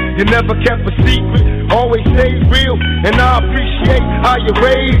feel. You never kept a secret, always stayed real. And I appreciate how you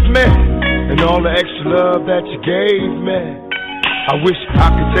raised me, and all the extra love that you gave me. I wish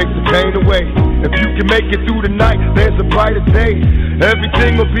I could take the pain away. If you can make it through the night, there's a brighter day.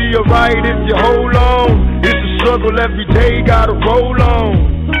 Everything will be alright if you hold on. It's a struggle every day, gotta roll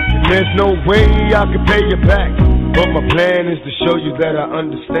on. And there's no way I can pay you back, but my plan is to show you that I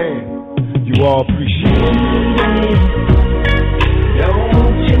understand. You all appreciate it.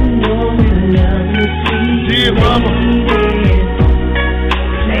 Don't you know we love you, sweet dear mama.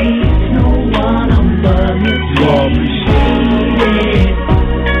 Place no one above you. You all appreciate it.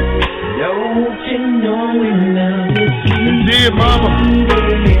 Don't you know we love you, sweet dear mama.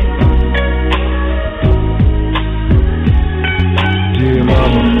 Dear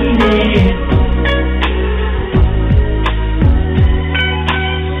mama.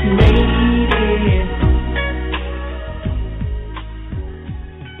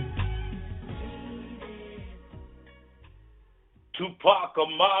 Tupac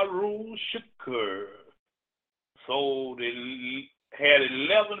Amaru Shakur sold it, had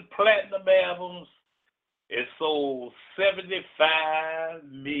 11 platinum albums. It sold $75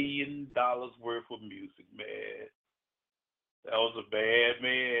 million worth of music, man. That was a bad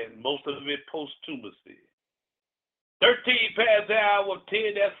man. Most of it posthumously. 13 past the hour of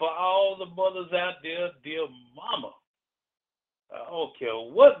 10. That's for all the mothers out there, dear mama. I don't care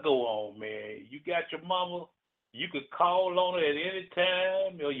what go on, man. You got your mama. You could call on her at any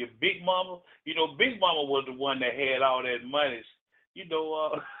time, or your big mama. You know, big mama was the one that had all that money. You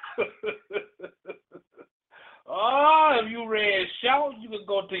know, if you ran shout, you could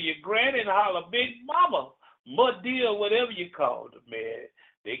go to your granny and holler, big mama, Muddy, whatever you called her, man.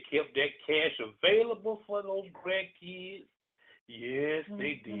 They kept that cash available for those grandkids. Yes,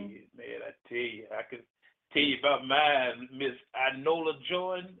 they did, man. I tell you, I can tell you about mine, Miss Inola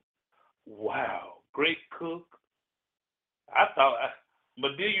Jordan. Wow, great cook. I thought,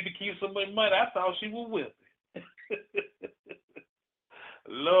 Medea to keep so much money, I thought she was with me.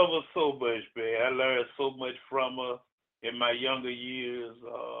 Love her so much, man. I learned so much from her in my younger years.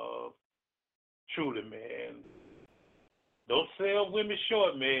 Truly, man. Don't sell women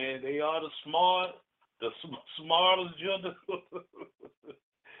short, man. They are the smartest gender.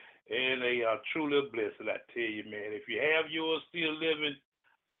 And they are truly a blessing, I tell you, man. If you have yours still living,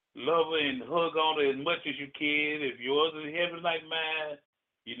 love her and hug on her as much as you can. If yours is heaven like mine,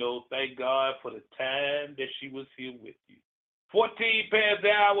 you know, thank God for the time that she was here with you. 14 past the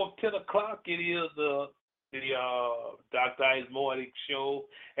hour of 10 o'clock. It is the Dr. Ice Morning Show.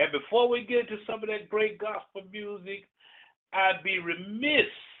 And before we get to some of that great gospel music, I'd be remiss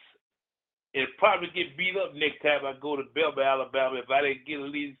and probably get beat up next time I go to Belma, Alabama if I didn't get at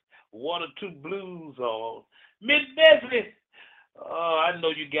least one or two blues on. Miss Bessie, I know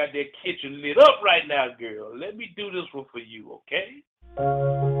you got that kitchen lit up right now, girl. Let me do this one for you, okay?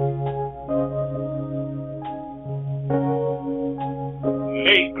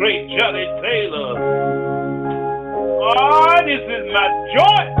 Late, great Johnny Taylor. Oh, this is my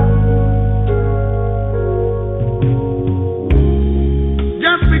joint.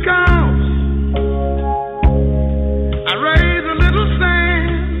 Just because I raise a little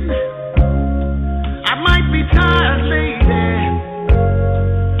sand, I might be tired, lady.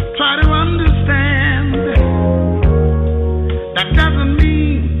 Try to understand. That doesn't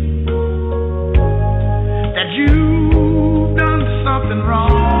mean that you've done something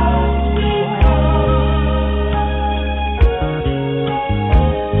wrong.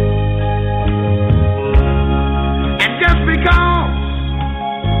 And just because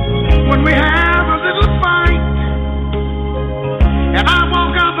when we have a little fight and I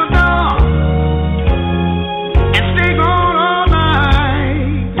walk out the door and stay gone all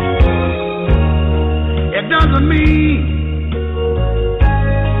night, it doesn't mean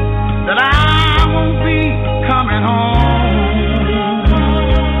that I won't be coming home.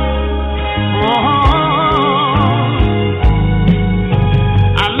 Oh,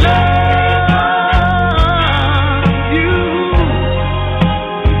 I love you.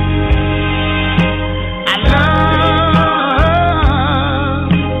 I love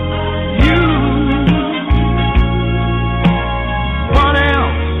you. What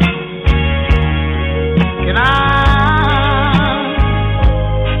else can I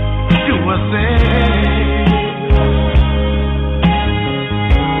do or say?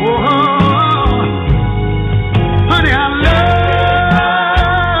 Oh, honey, I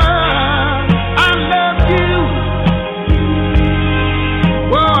love you.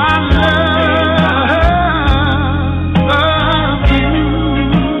 Oh, I love you.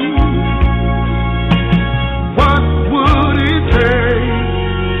 What would it take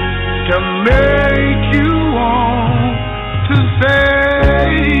to make you want to say?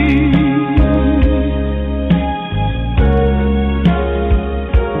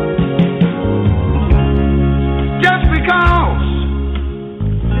 Just because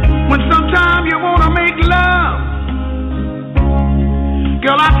when sometime you want to make love,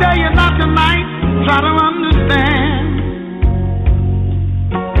 girl, I tell you not tonight, try to understand.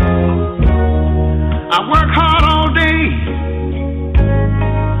 I work hard all day,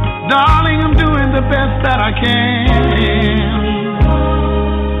 darling, I'm doing the best that I can.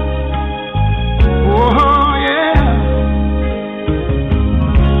 Oh, yeah.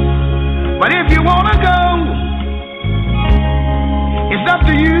 But if you want to go, it's up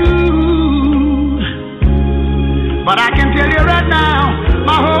to you. But I can tell you right now,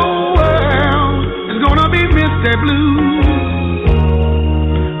 my whole world is gonna be Mr. Blue.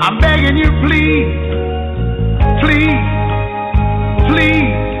 I'm begging you, please, please,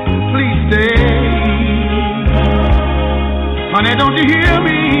 please, please stay. Honey, don't you hear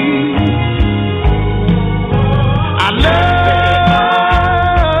me? I love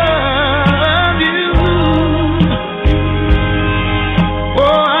you.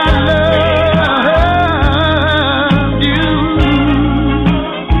 Oh, I love you.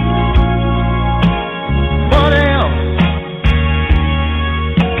 What else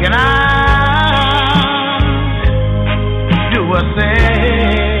can I do or say?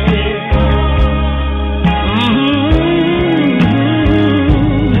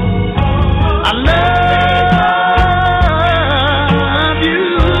 I love you.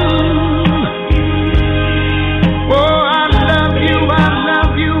 Oh, I love you, I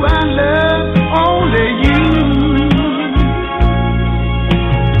love you, I love only you.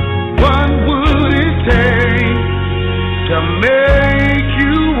 What would it take to make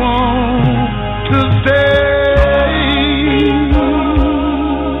you want to stay?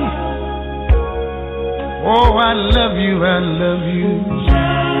 Oh, I love you, I love you.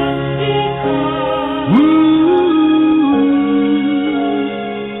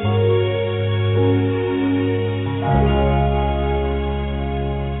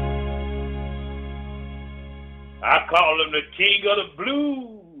 I call him the king of the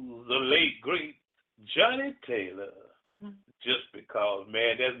blues, the late, great Johnny Taylor. Just because,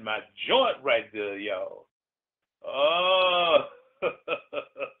 man, that's my joint right there, y'all. Oh,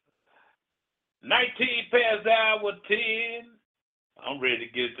 19 past the hour 10. I'm ready to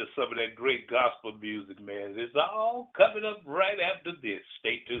get into some of that great gospel music, man. It's all coming up right after this.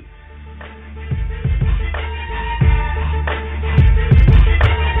 Stay tuned.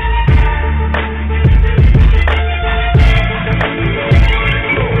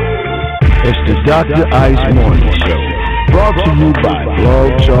 It's the Dr. Ice Morning Show, brought to you by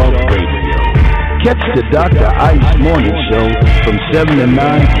Blog Talk Radio. Catch the Dr. Ice Morning Show from 7 to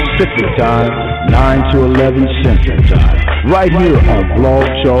 9 Pacific Time, 9 to 11 Central Time, right here on Blog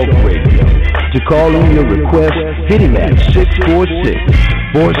Talk Radio. To call in your request, hit him at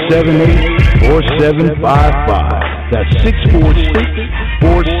 646-478-4755. That's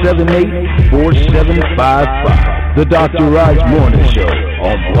 646-478-4755. The Dr. Ice Morning Show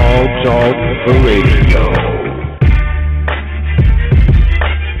on Blog Talk Radio.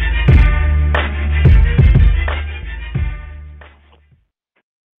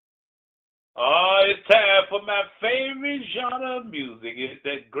 Oh, it's time for my favorite genre of music. It's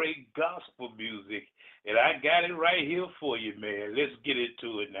that great gospel music. And I got it right here for you, man. Let's get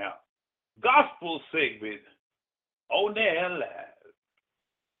into it now. Gospel segment on the air live.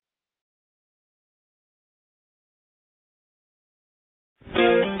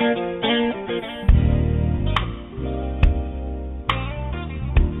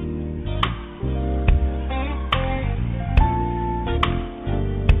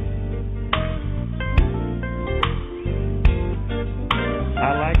 I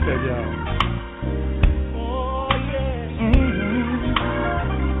like that, y'all. Oh, yeah.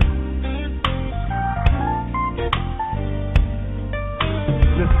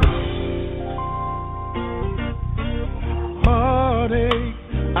 Listen. Heartache,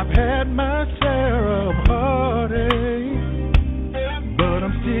 I've had my share of heartache, but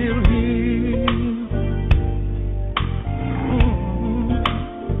I'm still here.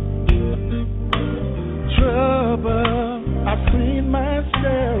 Trouble, I've seen my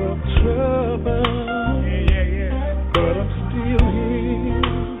share of trouble, but I'm still here.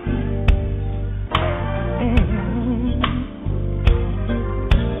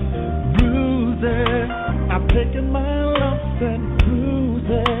 Bruises, I've taken my lumps and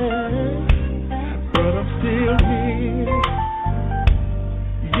bruises, but I'm still here.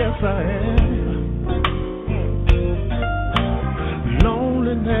 Yes, I am.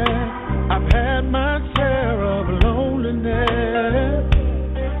 Loneliness, I've had my share of loneliness,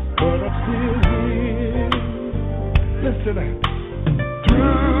 but I'm still here. Listen,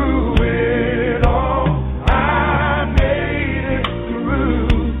 through it all, I made it through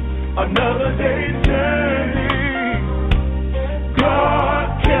another day's journey. God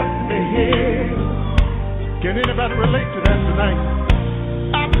kept me here. Can anybody relate to that tonight?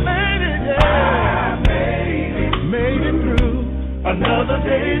 I made it, yeah. I made it through another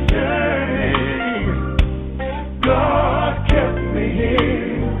day's journey. God kept me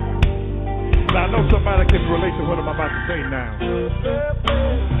here. Now, I know somebody can relate to what I'm about to say now.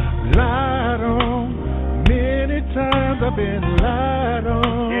 Lied on, many times I've been lied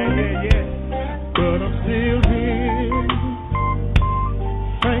on. Yeah. But I'm still here.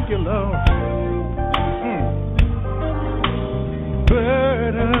 Thank you, Lord.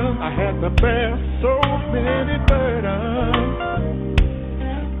 Burden, I had to bear so many burdens,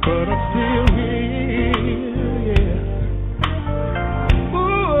 but I'm still here. Yeah.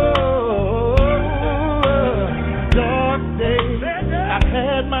 Ooh, dark days, I've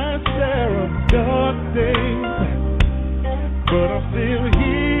had my share of dark days, but I'm still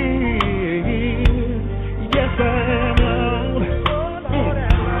here. Yes, I am, Lord.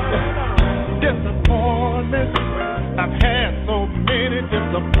 Disappointment, I've had so many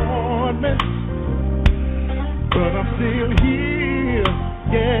disappointments, but I'm still here.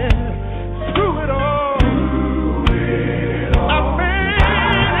 Yeah, through it all, I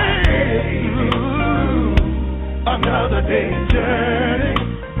made it through another day's journey.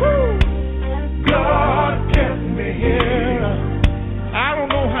 Woo. God kept me here. I don't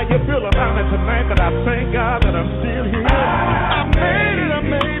know how you feel about it tonight, but I thank God that I'm still here. I made it.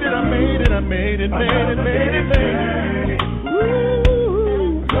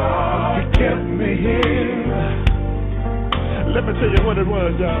 Woo. God kept me here. Let me tell you what it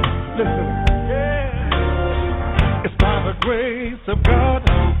was, y'all. Listen. It's by the grace of God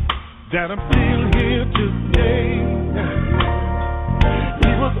that I'm still here today.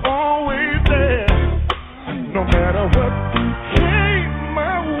 He was always there, no matter what came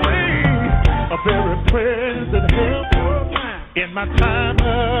my way. A very present help in my time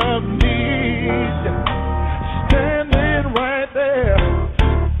of need. Standing right there,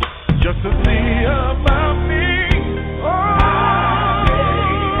 just to see about me. Oh, I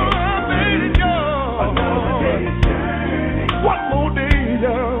made it, y'all. One more day.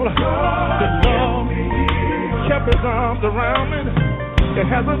 arms around me. It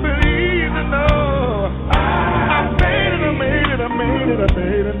hasn't been easy, no. I made it,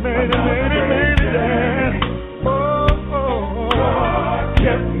 yeah. Oh,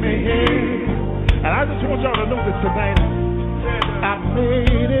 kept me here. And I just want y'all to know this tonight. I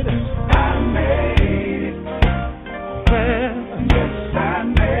made it. Man, yes, I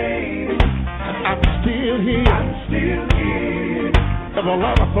made it. I'm still here. There's a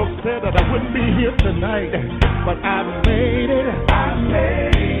lot of folks said that I wouldn't be here tonight, but I made it.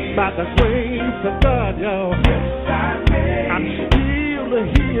 By the grace of God, yo. Yes, I'm still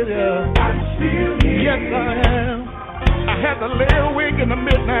here. Yes, I am. I had to lay awake in the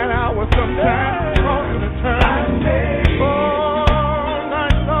midnight hour sometimes, all the time, all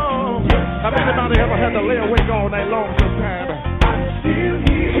night long. Have anybody ever had to lay awake all night long sometimes? I'm still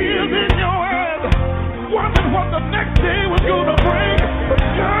here. Tears in your eyes, wondering what the next day was gonna bring. But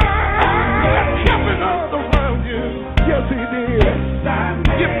God kept it all around you. Yes, He did.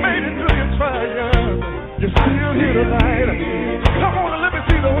 You made it through your trials. You're still here tonight. Come on and let me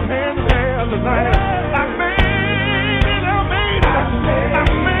see those hands there tonight. I made it.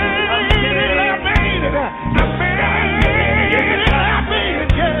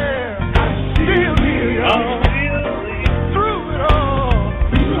 Still here, y'all. Through it all.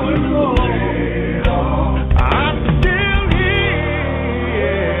 I'm still here.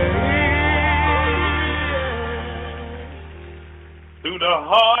 Through the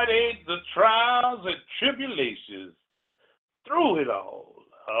heartache, the trials and tribulations, through it all,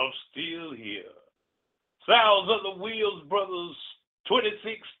 I'm still here. Sounds of the Wheels Brothers,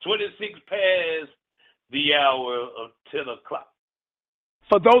 26 past the hour of 10 o'clock.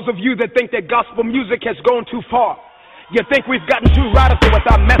 For those of you that think that gospel music has gone too far, you think we've gotten too radical with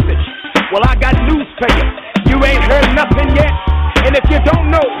our message. Well, I got news for you. You ain't heard nothing yet. And if you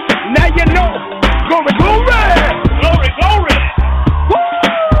don't know, now you know. Glory, glory! Glory, glory! Woo!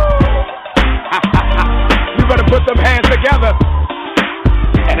 You better put them hands together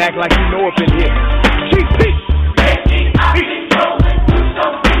and act like you know up in here. GP! I've been going through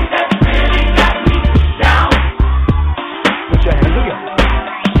something that really got me down. Put your hands together.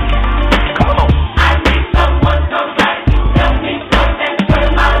 Come on. I need someone somebody to help me come and turn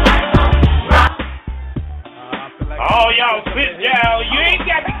my life on. All y'all sit down. You ain't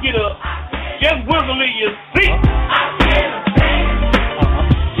got to get up. Just wiggle in your seat. I can't stand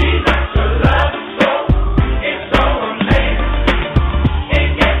Jesus, your love is so, it's so amazing. It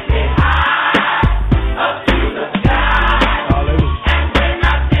gets me high up to the sky. And when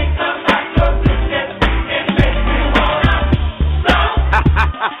I think about your goodness, it makes me wanna float.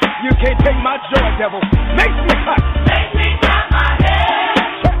 You can't take my joy, devil. Makes me hot. Makes me clap my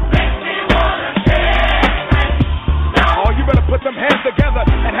hands. Makes me wanna dance. Oh, you better put them hands together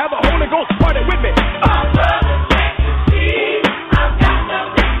and have a Holy Ghost party with me. My brothers can't see, I've got the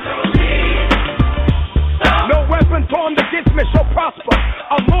victory. No weapon formed against me shall prosper.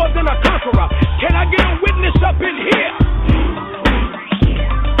 I'm more than a conqueror. Can I get a witness up in here?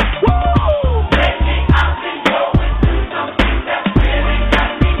 Woo! Lately I've been going through something that really got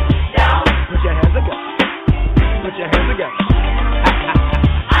me down. Put your hands together. Put your hands together.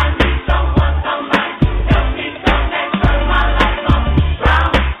 I need someone, somebody to help me come and turn my life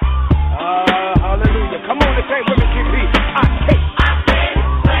around. Hallelujah. Come on and say with me, GP. I can't.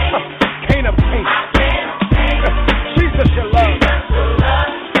 Can't obtain. Jesus, your love.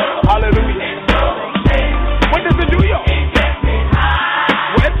 Hallelujah. What does it do, y'all?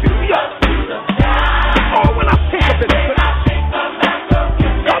 Where to, y'all? Oh, when I think of it.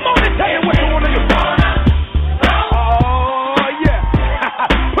 Come on and tell you what you want to do. Oh, yeah.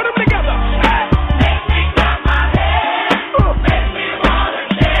 Put them together. Make me clap my hands. Make me wanna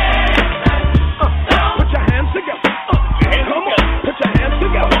dance. Put your hands together. Come on. Put your hands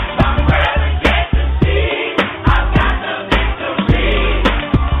together. I'm ready to get to see. I've got the victory.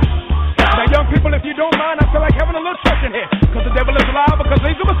 Now, young people, if you don't mind, I feel like having a little church in here. Because the devil is alive, because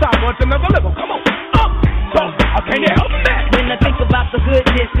he's a Messiah. It's another level. Come on. So, can you help that? When I think about the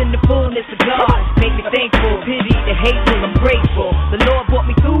goodness and the fullness of God, make me thankful, pity the hateful, I'm grateful. The Lord brought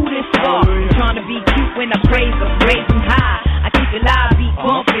me through this far. I'm trying to be cute when I praise Him, raising high. I keep it live, beat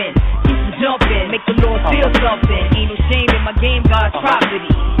bumping, keep it jumping, make the Lord feel something. Ain't no shame in my game, God's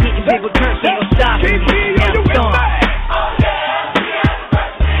property. Getting big with church, ain't no stopping me. Now I'm gone. Oh yeah, we have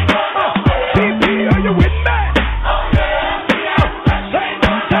mercy. GP, are you with me? Oh yeah, we have mercy.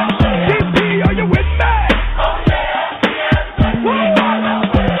 GP, are you with me? Oh yeah, we have mercy.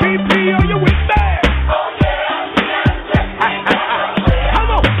 GP, are you with me? Oh yeah, we have mercy. Come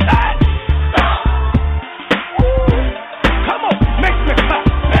on.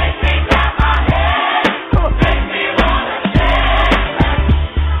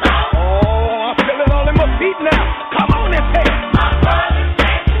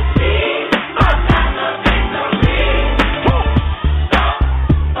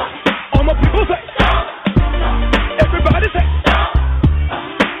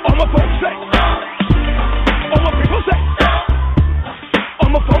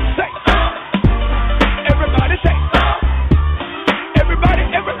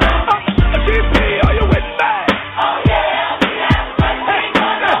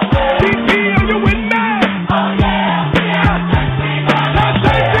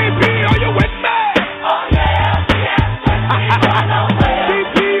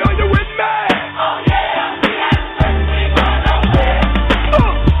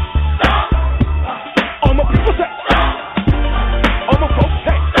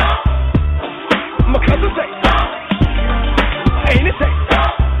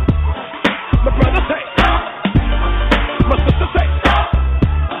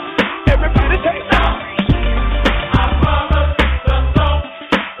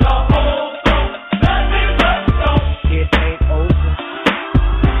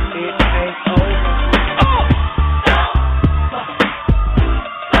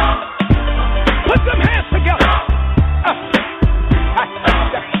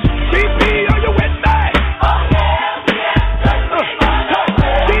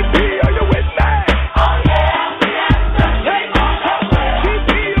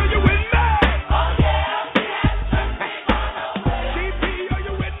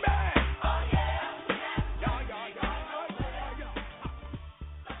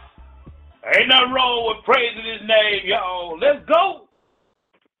 Ain't nothing wrong with praising his name, y'all. Let's go.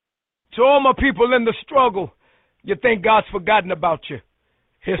 To all my people in the struggle, you think God's forgotten about you.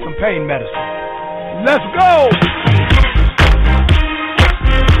 Here's some pain medicine. Let's go.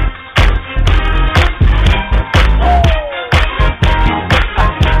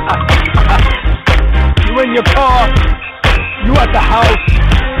 You in your car, you at the house,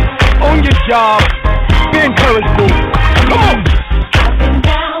 on your job, be encouraged, boo. Come on. I've been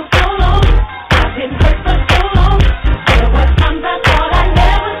down so long, I've been hurt for so long. There were times I thought I'd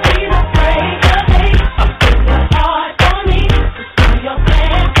never see the break of day. It was hard for me to see your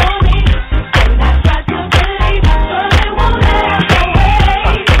plan for me, and I tried to believe, but it won't last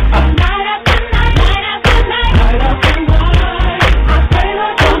away. Night after night, night after night, night after night, I pray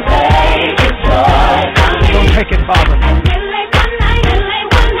Lord don't take the joy from me. Don't take it, Father.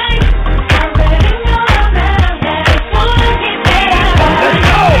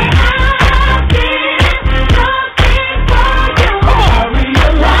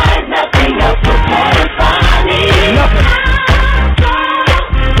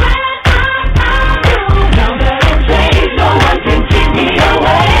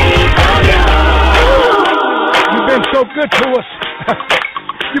 So good to us.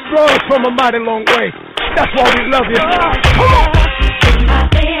 You brought us from a mighty long way. That's why we love you. Come on. My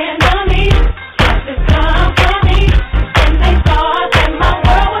enemies tried to come for me, and they thought that my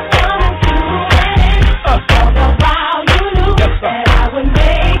world was coming to an end. All the while you knew that I would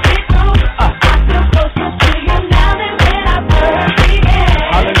make it through. I feel closer to you now than when I first began.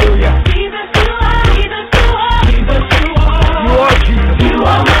 Hallelujah. Jesus, you are. Jesus, you are. Jesus, you are. You are Jesus. You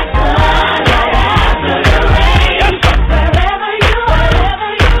are my son, right after the rain. Yes, sir. Wherever you are,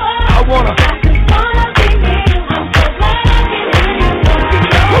 I wanna. be near you. I'm so glad I can hear you.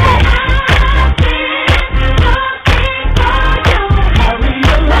 Come on. I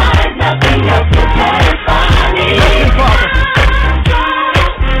realize nothing else will satisfy me. Listen, Father.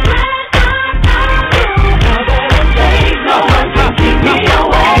 Now that I'm saved, no one can keep me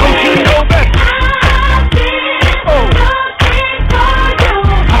away. Don't you know that? Oh.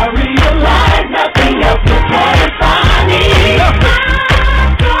 I realize nothing else will satisfy me.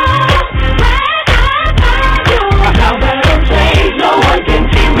 Now that I'm saved, no one can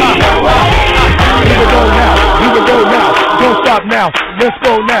keep me away. You can go now. You can go now. Don't stop now. Let's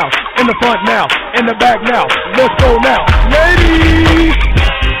go now. In the front now. In the back now. Let's go now. Ladies.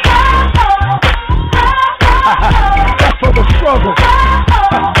 That's for the struggle.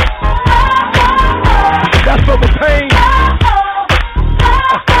 That's for the pain.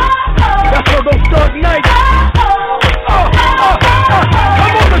 That's for those dark nights.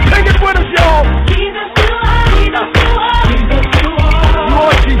 Come on and sing it with us, y'all. Jesus, you are. Jesus, you are. Jesus, you are. You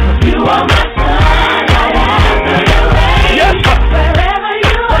are Jesus. You are my son, right after the rain. Yes, sir. Wherever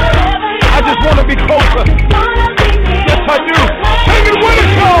you are, I just want to be closer. wanna be near. Yes, I do. Sing it with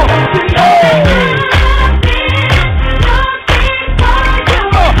us, y'all.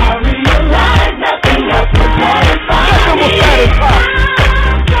 I realize nothing else will satisfy me.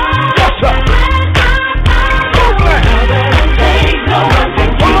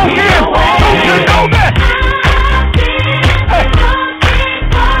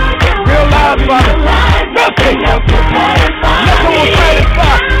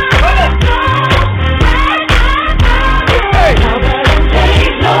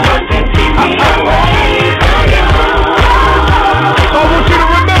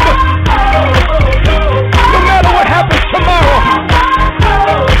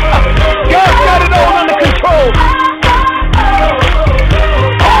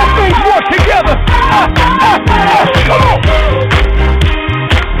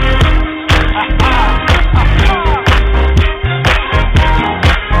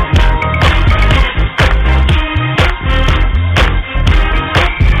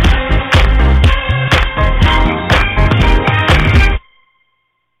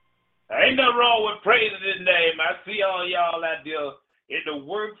 the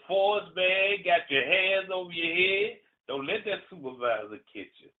workforce, man, got your hands over your head, don't let that supervisor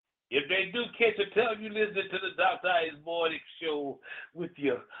catch you. If they do catch you, tell them you listen to the Dr. Ice Morning Show with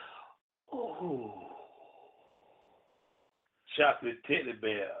your chocolate teddy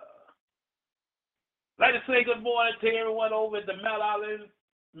bear. I'd like to say good morning to everyone over at the Mount Olive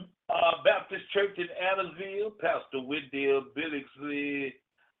Baptist Church in Adamsville, Pastor Whitdale Billingsley,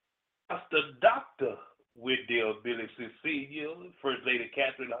 Pastor Dr. Whitdale Billingsley Sr., First Lady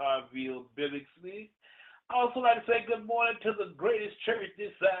Catherine Harville Billingsley. I also like to say good morning to the greatest church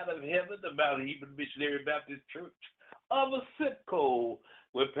this side of heaven, the Mount Hebron Missionary Baptist Church of Simcoe,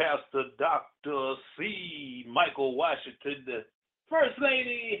 with Pastor Dr. C. Michael Washington, the First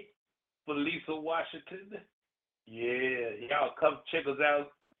Lady Felisa Washington. Yeah, y'all come check us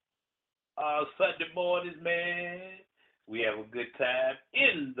out Sunday mornings, man. We have a good time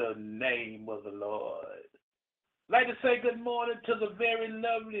in the name of the Lord. Like to say good morning to the very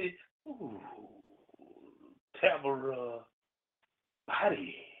lovely Tamara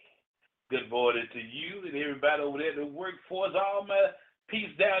Body. Good morning to you and everybody over there in the workforce. All my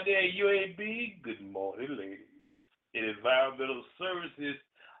peace down there at UAB. Good morning, ladies. In environmental services,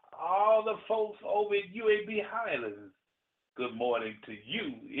 all the folks over at UAB Highlands. Good morning to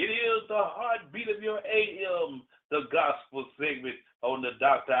you. It is the heartbeat of your AM, the gospel segment on the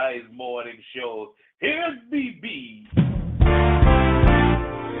Dr. Ice Morning Show. Here's BB.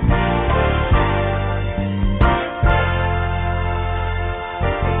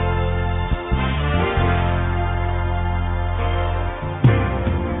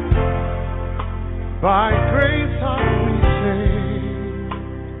 By grace are we saved,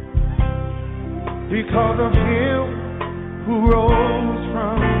 because of Him who rose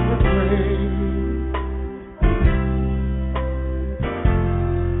from the grave.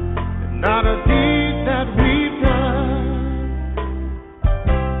 Not a deed that we've done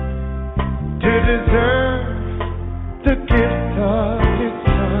to deserve the gift of His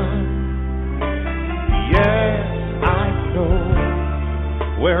Son. Yes, I know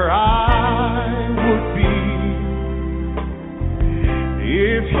where I would be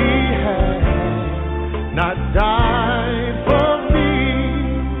if He had not died for me.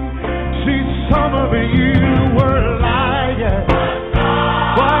 See, some of you were lying,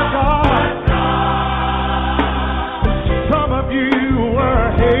 but God, some of you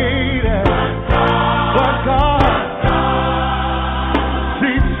were hating, but God,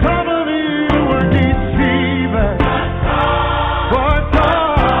 see, some of you were deceiving, but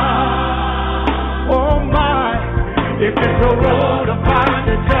God, oh my, if it's a road of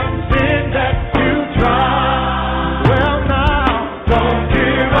bondage, sin that you try, well now, don't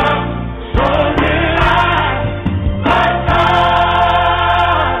give up, so did I, but God,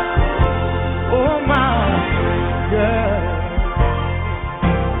 oh my, yeah.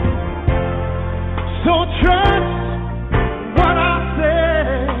 So trust what I say,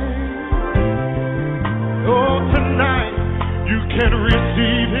 oh tonight, you can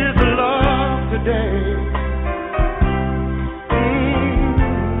receive His love today.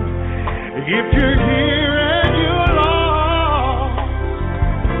 If you're here and you're lost,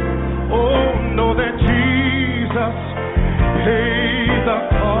 oh, know that Jesus paid the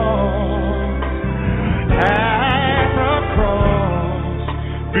cost at the cross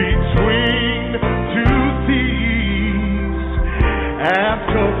between two thieves. Ask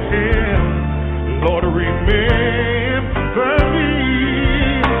of Him, Lord, remember me.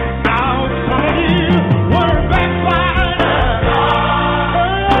 Now some of you were backsliders.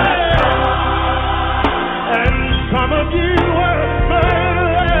 Some of you were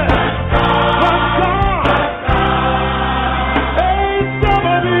murderers, but God, hey, some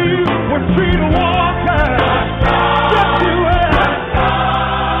of you were street walkers, yes you were,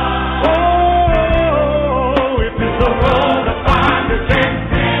 oh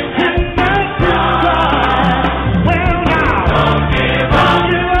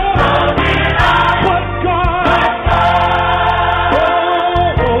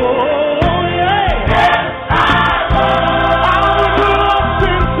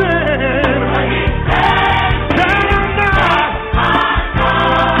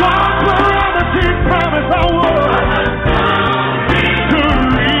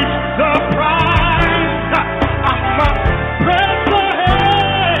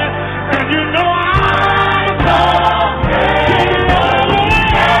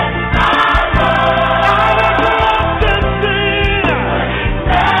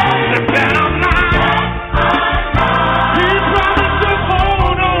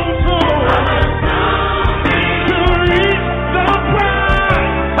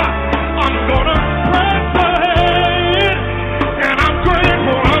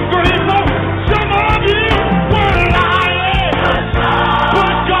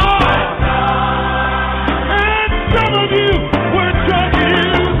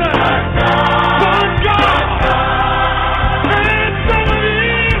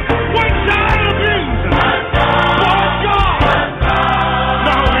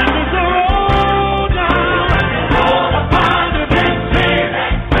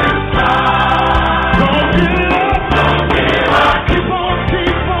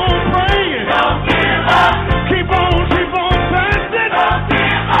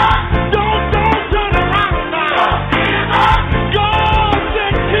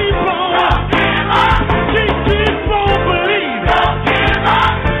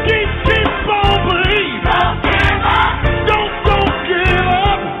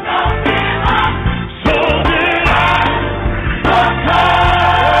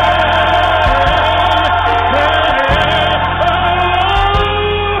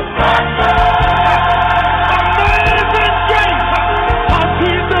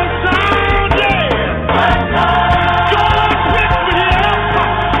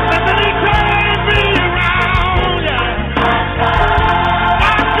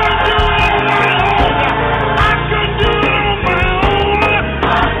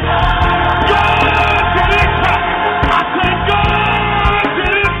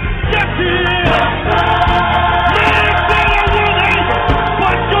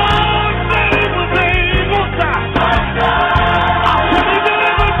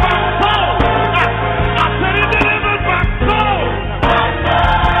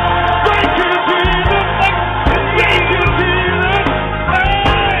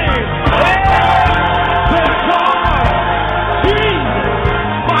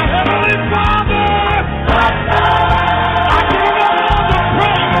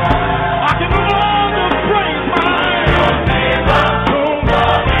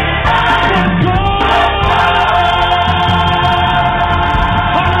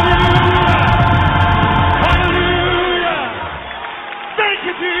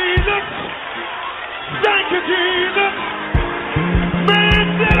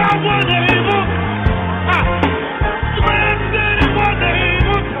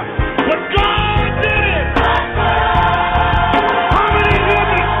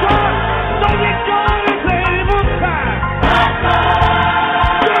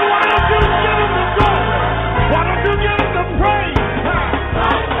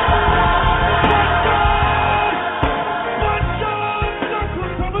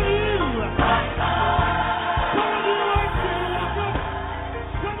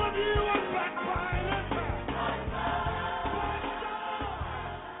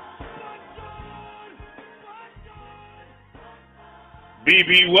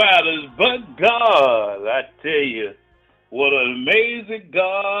B.B. Waters, but God, I tell you, what an amazing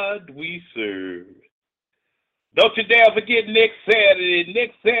God we serve. Don't you dare forget next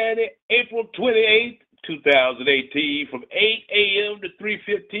Saturday, April 28th, 2018, from 8 a.m. to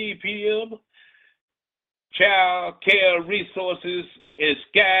 3:15 p.m., Child Care Resources and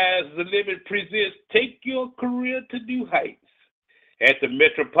Sky's the Limit presents Take Your Career to New Heights at the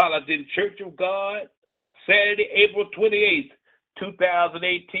Metropolitan Church of God, Saturday, April 28th,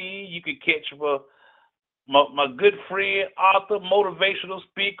 2018. You can catch my good friend, author, motivational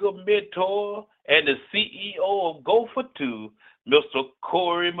speaker, mentor, and the CEO of Go For Two, Mr.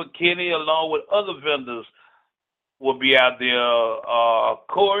 Corey McKinney, along with other vendors, will be out there.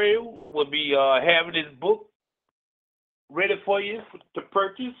 Corey will be having his book ready for you to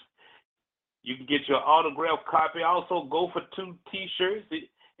purchase. You can get your autographed copy. Also, Go For Two T-shirts.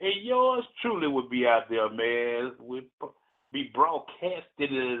 And yours truly will be out there, man. We'll be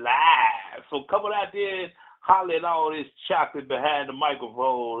broadcasted live. So come on out there and holler at all this chocolate behind the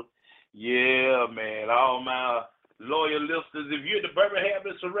microphone. Yeah, man. All my loyal listeners, if you're in the Birmingham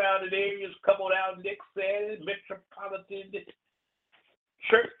and surrounding areas, come on out next Saturday, Metropolitan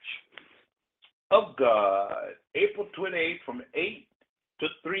Church of God, April 28th from 8 to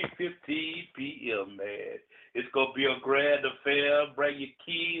 3:15 p.m., man. It's going to be a grand affair. Bring your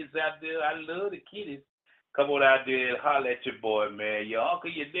kids out there. I love the kiddies. Come on out there and holler at your boy, man. Your uncle,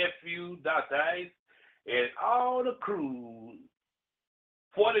 your nephew, Dr. Ice, and all the crew.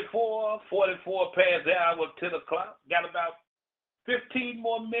 44 past the hour, 10 o'clock. Got about 15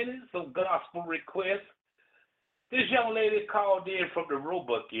 more minutes of gospel requests. This young lady called in from the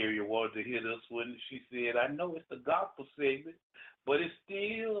Roebuck area, wanted to hear this one. She said, I know it's the gospel segment, but it's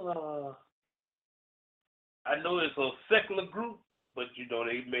still, I know it's a secular group, but you know,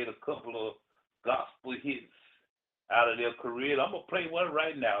 they made a couple of gospel hits out of their career. I'm going to play one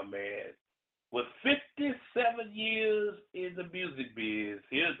right now, man. With 57 years in the music biz,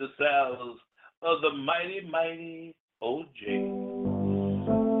 here's the sounds of the mighty, mighty O.J.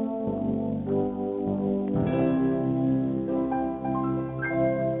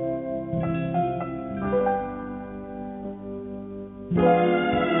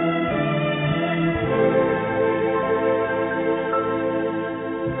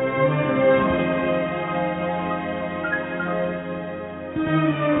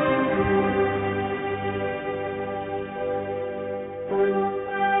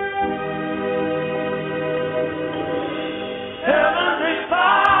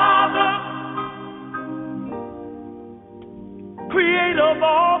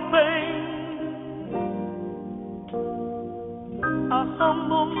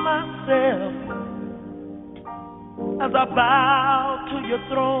 As I bow to your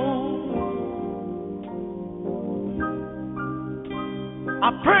throne, I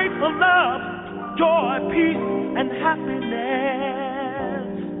pray for love, joy, peace, and happiness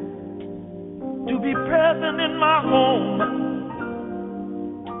to be present in my home.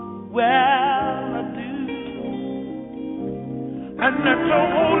 Well, I do, and let your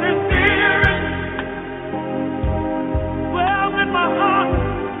Holy Spirit dwell in my heart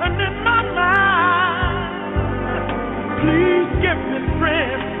and in my mind. Please give me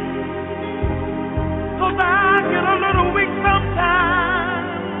strength, 'cause I get a little weak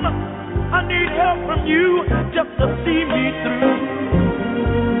sometimes. I need help from you just to see me through.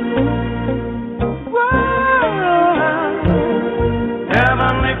 Whoa.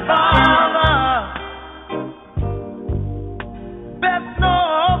 Heavenly Father, best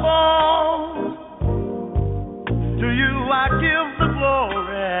of all, to you I give the glory.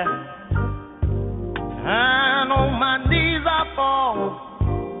 And on my knees I fall.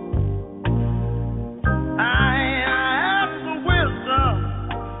 I ask for wisdom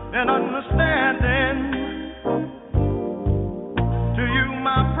and understanding. To you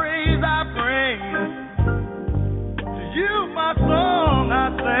my praise I bring. To you my song I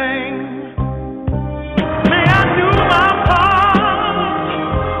sing. May I do my part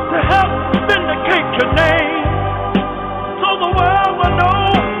to help vindicate your name, so the world will know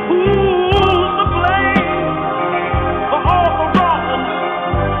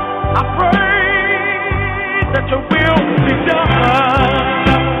your will be done,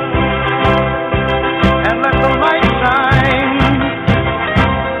 and let the light shine,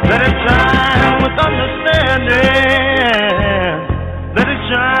 let it shine with understanding, let it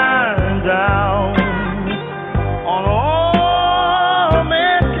shine down on all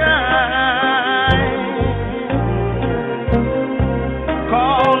mankind,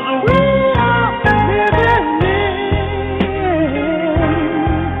 'cause we are living in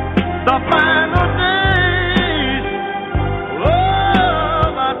the final day. Oh,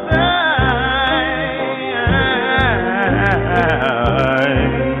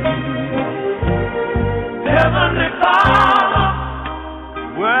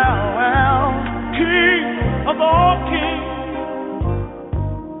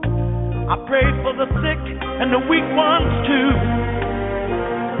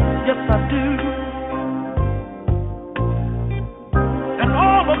 yes I do. And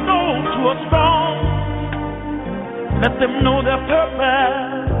all of those who are strong, let them know their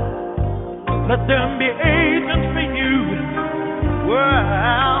purpose. Let them be agents for you.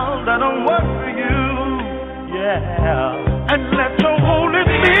 Well, that'll work for you, yeah. And let your Holy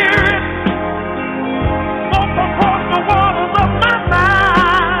Spirit walk across the waters of my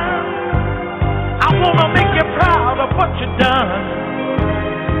life. I wanna make you proud of what you've done.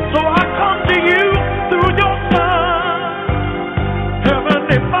 So I come to you through your Son,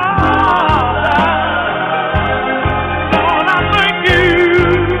 Heavenly Father. Lord, I thank you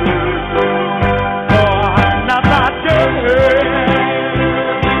for another day.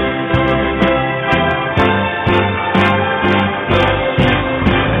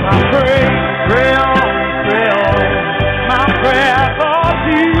 And I pray, pray on, my prayer for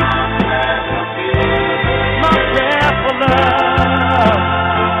peace, my prayer for love,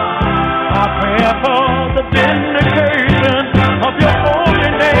 my prayer for the vindication of your holy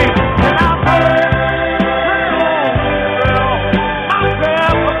name. And I pray, pray on, my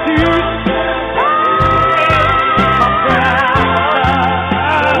prayer for peace, my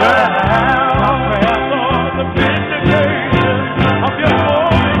prayer for the vindication of your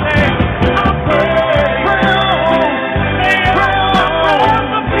holy name. I pray, pray on, my prayer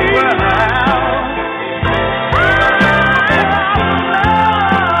for peace,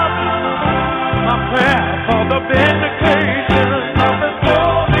 my prayer for the vindication of his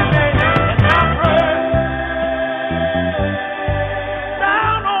holy name. And I pray,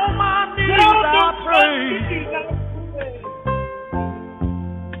 down on my knees I pray.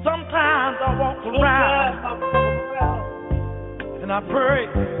 Sometimes I walk around and I pray,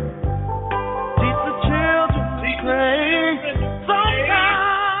 teach the children to pray. Sometimes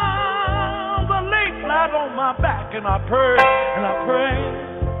I lay flat on my back and I pray, and I pray.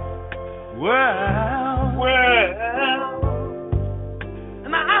 Well,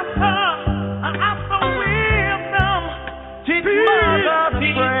 and I ask for wisdom, teach mother to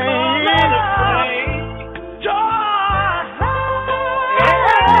pray, joy,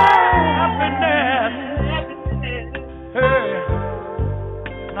 happiness, hey,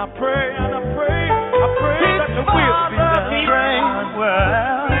 and I pray, that your will be done,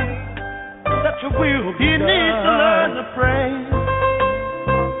 well, that your will be done. You need to learn to pray.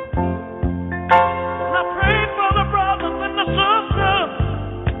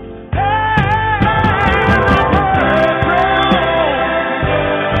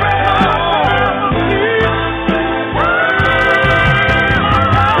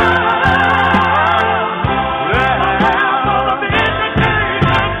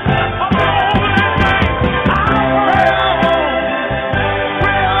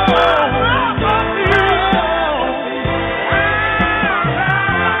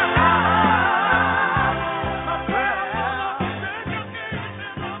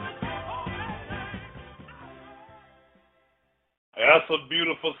 That's a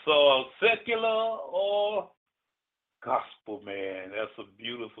beautiful song. Secular or gospel, man. That's a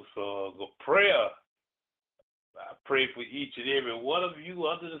beautiful song. A prayer. I pray for each and every one of you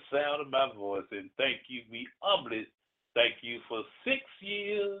under the sound of my voice. And thank you. We humbly thank you for 6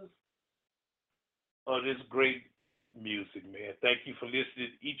 years of this great music, man. Thank you for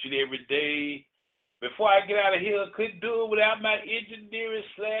listening each and every day. Before I get out of here, I couldn't do it without my engineering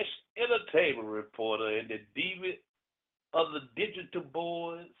 / entertainment reporter and the diva of the digital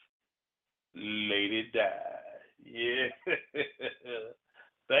boards, Lady Di. Yeah.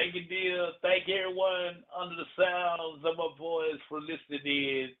 Thank you, dear. Thank everyone under the sounds of my voice for listening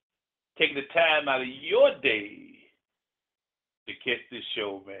in, taking the time out of your day to catch this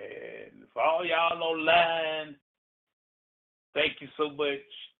show, man. For all y'all online, thank you so much.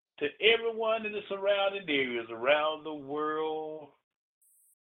 To everyone in the surrounding areas around the world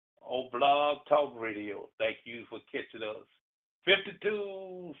on Blog Talk Radio, thank you for catching us.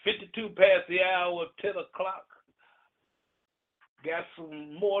 52 past the hour of 10 o'clock. Got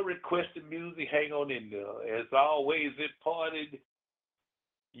some more requested music. Hang on in there. As always, imparted.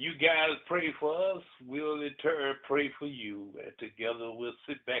 You guys pray for us. We'll in turn pray for you. And together we'll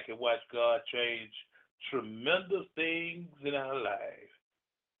sit back and watch God change tremendous things in our life.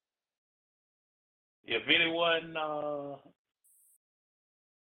 If anyone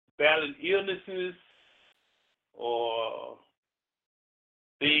battling illnesses or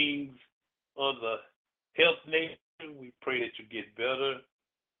things of the health nature, we pray that you get better.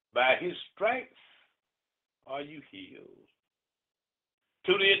 By his stripes are you healed.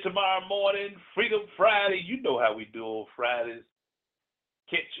 Tune in tomorrow morning, Freedom Friday. You know how we do on Fridays.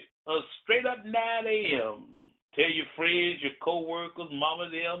 Catch us straight up 9 a.m. Tell your friends, your co-workers, Mama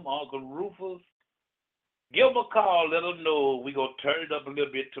them, Uncle Rufus. Give them a call. Let them know we're going to turn it up a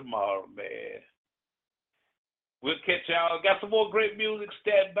little bit tomorrow, man. We'll catch y'all. Got some more great music.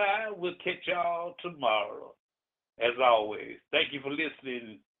 Stand by. We'll catch y'all tomorrow. As always, thank you for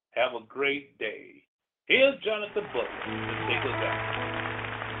listening. Have a great day. Here's Jonathan Butler to take us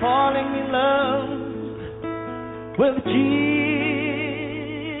out. Falling in love with Jesus.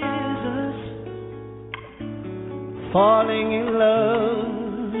 Falling in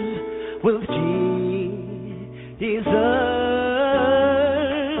love with Jesus.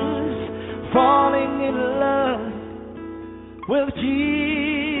 Falling in love with Jesus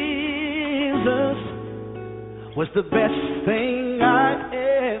was the best thing I've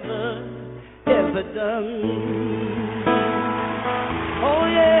ever done. Oh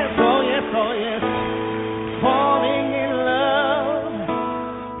yes, oh yes, oh yes. Falling in love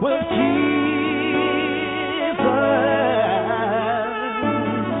with Jesus.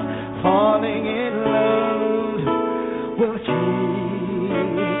 Falling in love with Jesus.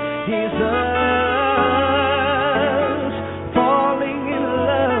 Falling in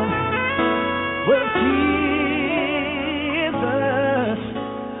love with Jesus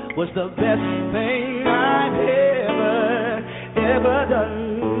was the best thing I've ever done.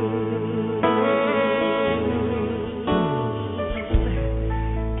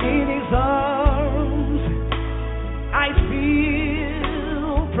 In His arms I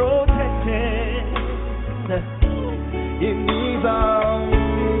feel protected. In His arms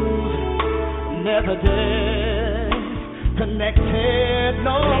never disconnected.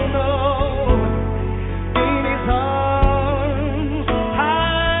 No, no. In His arms I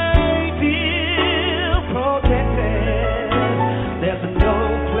feel protected. There's no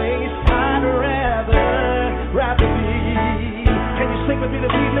place I'd rather be. Can you sing with me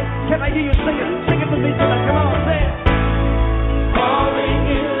this evening? Can I hear you sing it? Sing it with me tonight. Come on, say it. Falling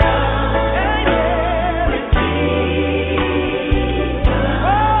in love with Jesus.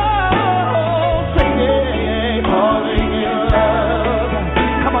 Oh, sing it. Falling in love.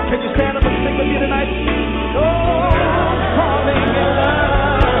 Come on, can you stand up and sing with me tonight? Oh, falling in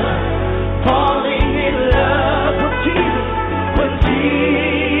love. Falling in love with Jesus. With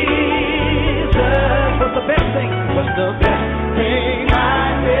Jesus was the best thing. Was the best thing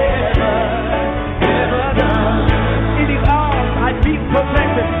I've ever done. In His arms I feel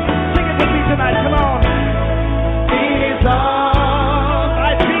protected. Sing it with me tonight. Come on. In His arms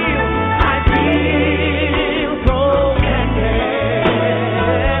I feel protected.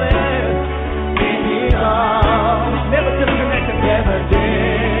 In His arms never disconnected. Never disconnected.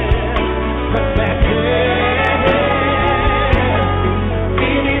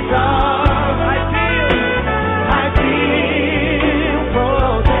 In His arms I feel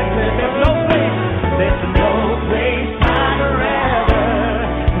protected. There's no place I'd rather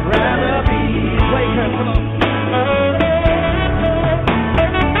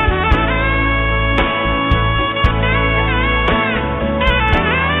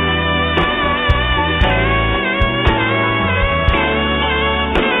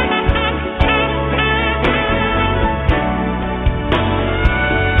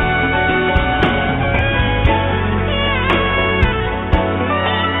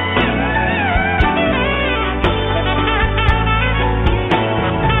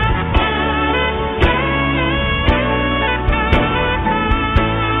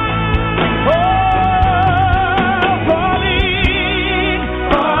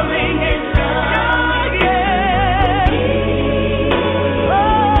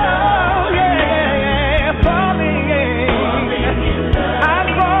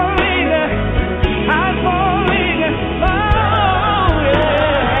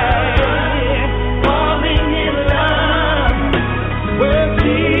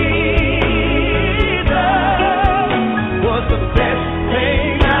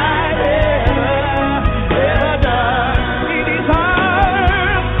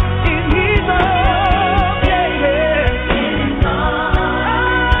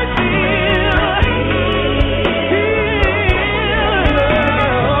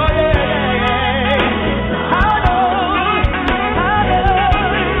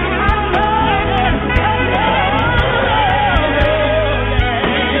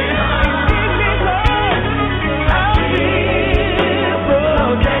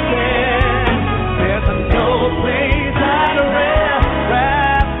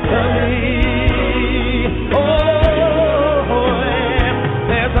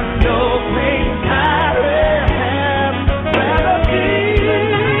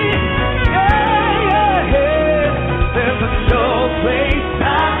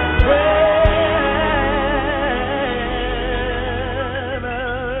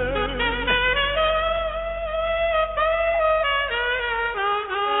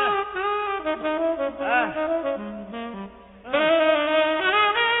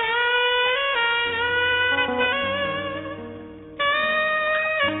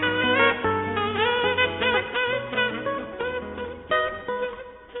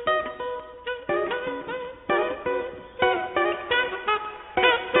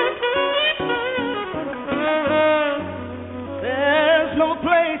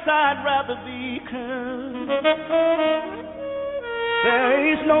place I'd rather be. 'Cause there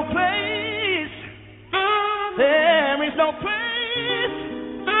is no place. There is no place.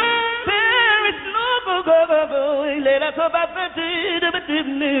 There is no go. Let us about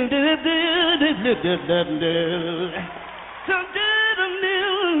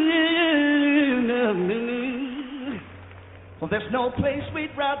well, there's no place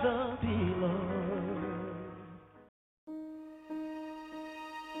we'd rather be.